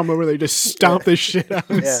all come over. They just stomp the shit out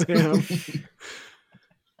of Sam.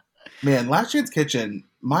 Man, Last Chance Kitchen,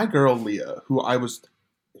 my girl Leah,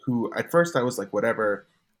 who at first I was like, whatever,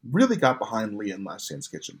 really got behind Leah in Last Chance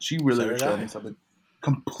Kitchen. She really was showing me something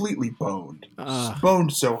completely boned.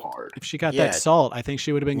 Boned so hard. If she got that salt, I think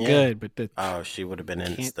she would have been good. But she would have been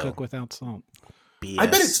in. Can't cook without salt. BS. I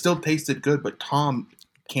bet it still tasted good, but Tom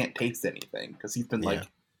can't taste anything because he's been like...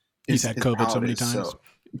 He's had COVID so many times.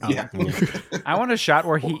 Yeah. I want a shot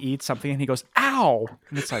where he eats something and he goes, "Ow!"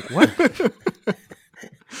 And it's like, what?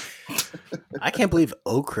 I can't believe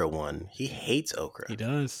Okra won. He hates okra. He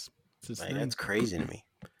does. Like, that's crazy to me.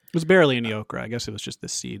 It was barely any okra. I guess it was just the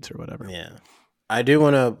seeds or whatever. Yeah. I do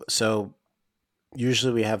want to. So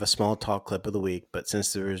usually we have a small talk clip of the week, but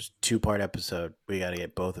since there was 2-part episode, we got to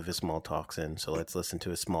get both of his small talks in. So let's listen to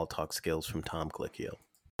his small talk skills from Tom Colicchio.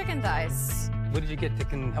 Chicken thighs. What did you get that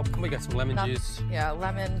can help? We got some lemon juice. Yeah,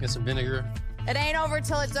 lemon. Got some vinegar. It ain't over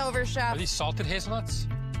till it's over, chef. Are these salted hazelnuts?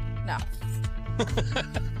 No.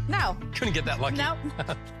 No. Couldn't get that lucky. Nope.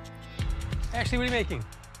 Ashley, what are you making?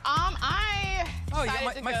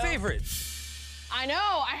 My favorite. I know.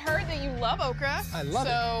 I heard that you love okra. I love it.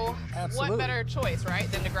 So Absolutely. what better choice,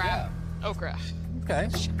 right, than to grab okra? Okay.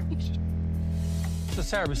 So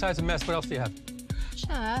Sarah, besides a mess, what else do you have?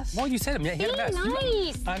 Chef. Well, you said it. He had a mess.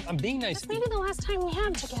 Nice. I'm being nice. That's maybe the last time we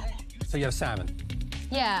had together. So you have salmon.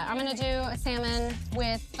 Yeah, I'm gonna do a salmon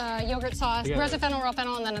with yogurt sauce, roasted fennel, raw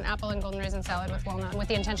fennel, and then an apple and golden raisin salad with walnut, with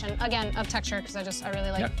the intention, again, of texture, because I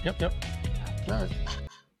really like it. Yep. All right.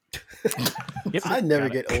 I never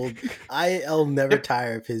get old. I'll never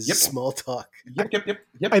tire of his small talk. Yep.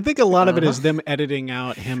 I think a lot of it is them editing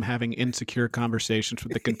out him having insecure conversations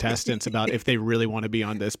with the contestants about if they really want to be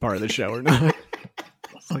on this part of the show or not.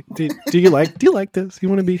 It's like, do you like this? You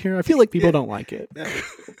want to be here? I feel like people don't like it.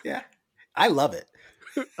 Yeah, I love it.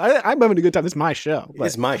 I'm having a good time. This is my show.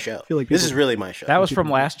 It's my show. I feel like this is really my show. That was from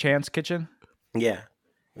Last Chance Kitchen. Yeah,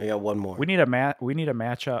 we got one more. We need a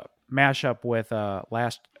mashup with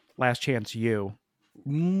Last Chance U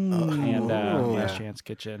and Last Chance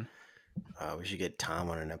Kitchen. We should get Tom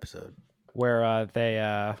on an episode where they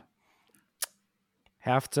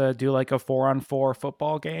have to do like a 4-on-4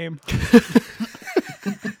 football game,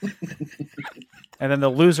 and then the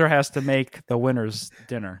loser has to make the winner's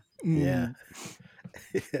dinner. Yeah.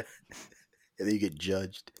 And then you get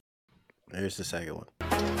judged. There's the second one.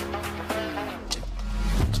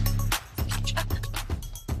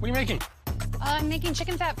 What are you making? I'm making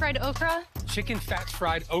chicken fat fried okra. Chicken fat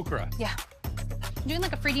fried okra. Yeah. I'm doing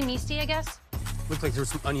like a Fridi Misti, I guess. Looks like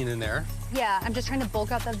there's some onion in there. Yeah, I'm just trying to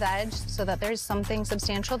bulk out the veg so that there's something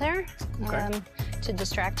substantial there to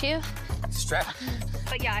distract you.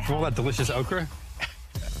 But yeah, I have all that delicious okra.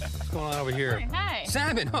 What's going on over here? Hey.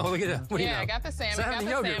 Salmon. Oh, look at that. What do you know? I got the salmon. Salmon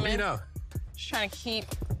yogurt. What do you know? Just trying to keep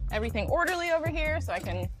everything orderly over here so I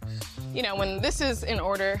can, when this is in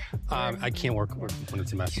order. I can't work when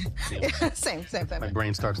it's a mess. Same. My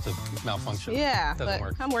brain starts to malfunction. Yeah, doesn't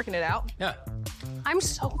work. I'm working it out. Yeah. I'm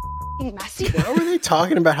so messy. Why were they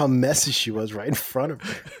talking about how messy she was right in front of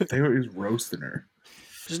her? They were roasting her.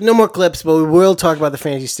 There's no more clips, but we will talk about the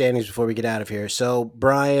fantasy standings before we get out of here. So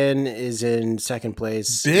Brian is in second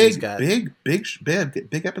place. Big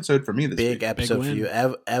episode for me this week. Big episode for you.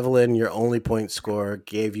 Evelyn, your only point scorer,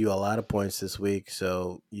 gave you a lot of points this week,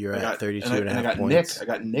 so you're at 32.5 points. I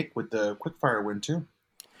got Nick with the quickfire win too.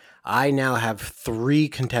 I now have 3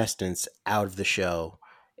 contestants out of the show,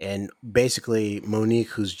 and basically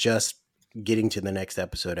Monique, who's just getting to the next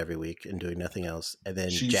episode every week and doing nothing else, and then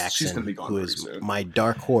Jackson, who is my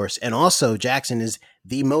dark horse, and also Jackson is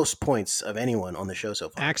the most points of anyone on the show so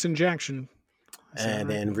far. Jackson. And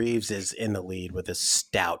then Reeves is in the lead with a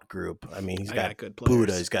stout group. I mean, he's got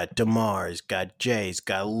Buddha, he's got DeMar, he's got Jay, he's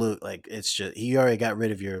got Luke. Like, it's just, he already got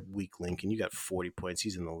rid of your weak link, and you got 40 points.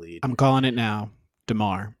 He's in the lead. I'm calling it now.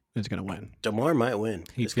 DeMar is going to win. DeMar might win.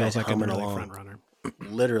 He feels like a really front runner.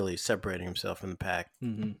 Literally separating himself from the pack.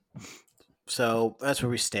 Mm-hmm. So that's where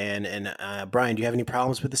we stand. And Brian, do you have any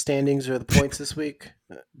problems with the standings or the points this week?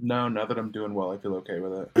 No, now that I'm doing well, I feel okay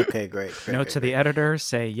with it. Okay, great. Note to the editor,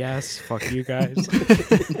 say yes, fuck you guys.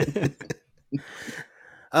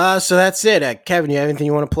 So that's it. Kevin, you have anything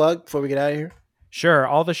you want to plug before we get out of here? Sure.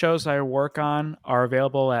 All the shows I work on are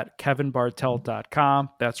available at kevinbartelt.com.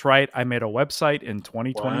 That's right. I made a website in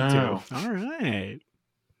 2022. Wow. All right.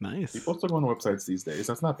 Nice. People still go on websites these days.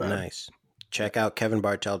 That's not bad. Nice. Check out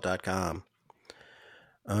kevinbartelt.com.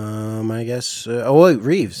 I guess. Wait,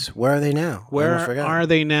 Reeves. Where are they now? Where are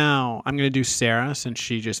they now? I'm going to do Sarah, since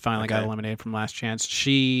she just finally got eliminated from Last Chance.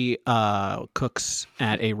 She cooks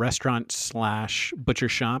at a restaurant/butcher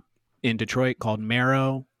shop in Detroit called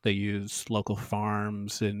Marrow. They use local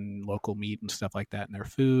farms and local meat and stuff like that in their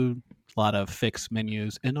food. A lot of fixed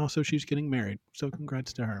menus, and also she's getting married. So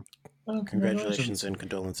congrats to her. Oh, congratulations and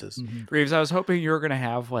condolences. Mm-hmm. Reeves, I was hoping you were going to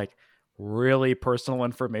have like really personal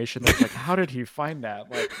information. That's like, how did he find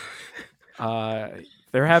that? Like,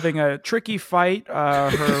 they're having a tricky fight.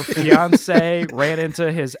 Her fiance ran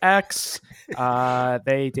into his ex.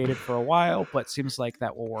 They dated for a while, but seems like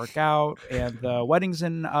that will work out. And the wedding's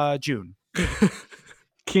in June.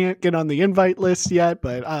 can't get on the invite list yet,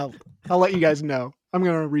 but I'll let you guys know. I'm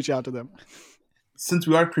going to reach out to them. Since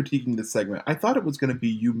we are critiquing this segment, I thought it was going to be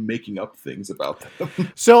you making up things about them.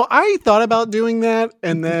 So I thought about doing that,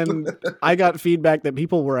 and then I got feedback that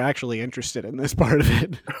people were actually interested in this part of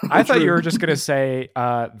it. I thought you were just going to say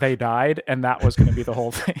they died, and that was going to be the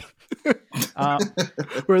whole thing.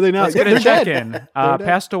 Were they not? I was going to check in.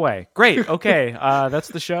 Passed away. Great. Okay. That's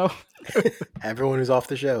the show. Everyone who's off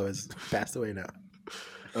the show has passed away now.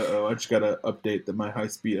 Uh-oh, I just got to update that my high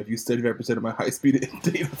speed. I've used 75% of my high speed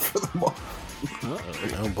data for the month.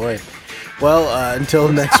 Oh boy. Well, until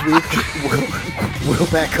next week, we'll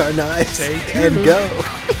pack our knives and go.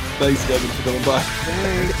 Thanks, Devin, for coming by.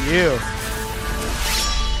 Thank you.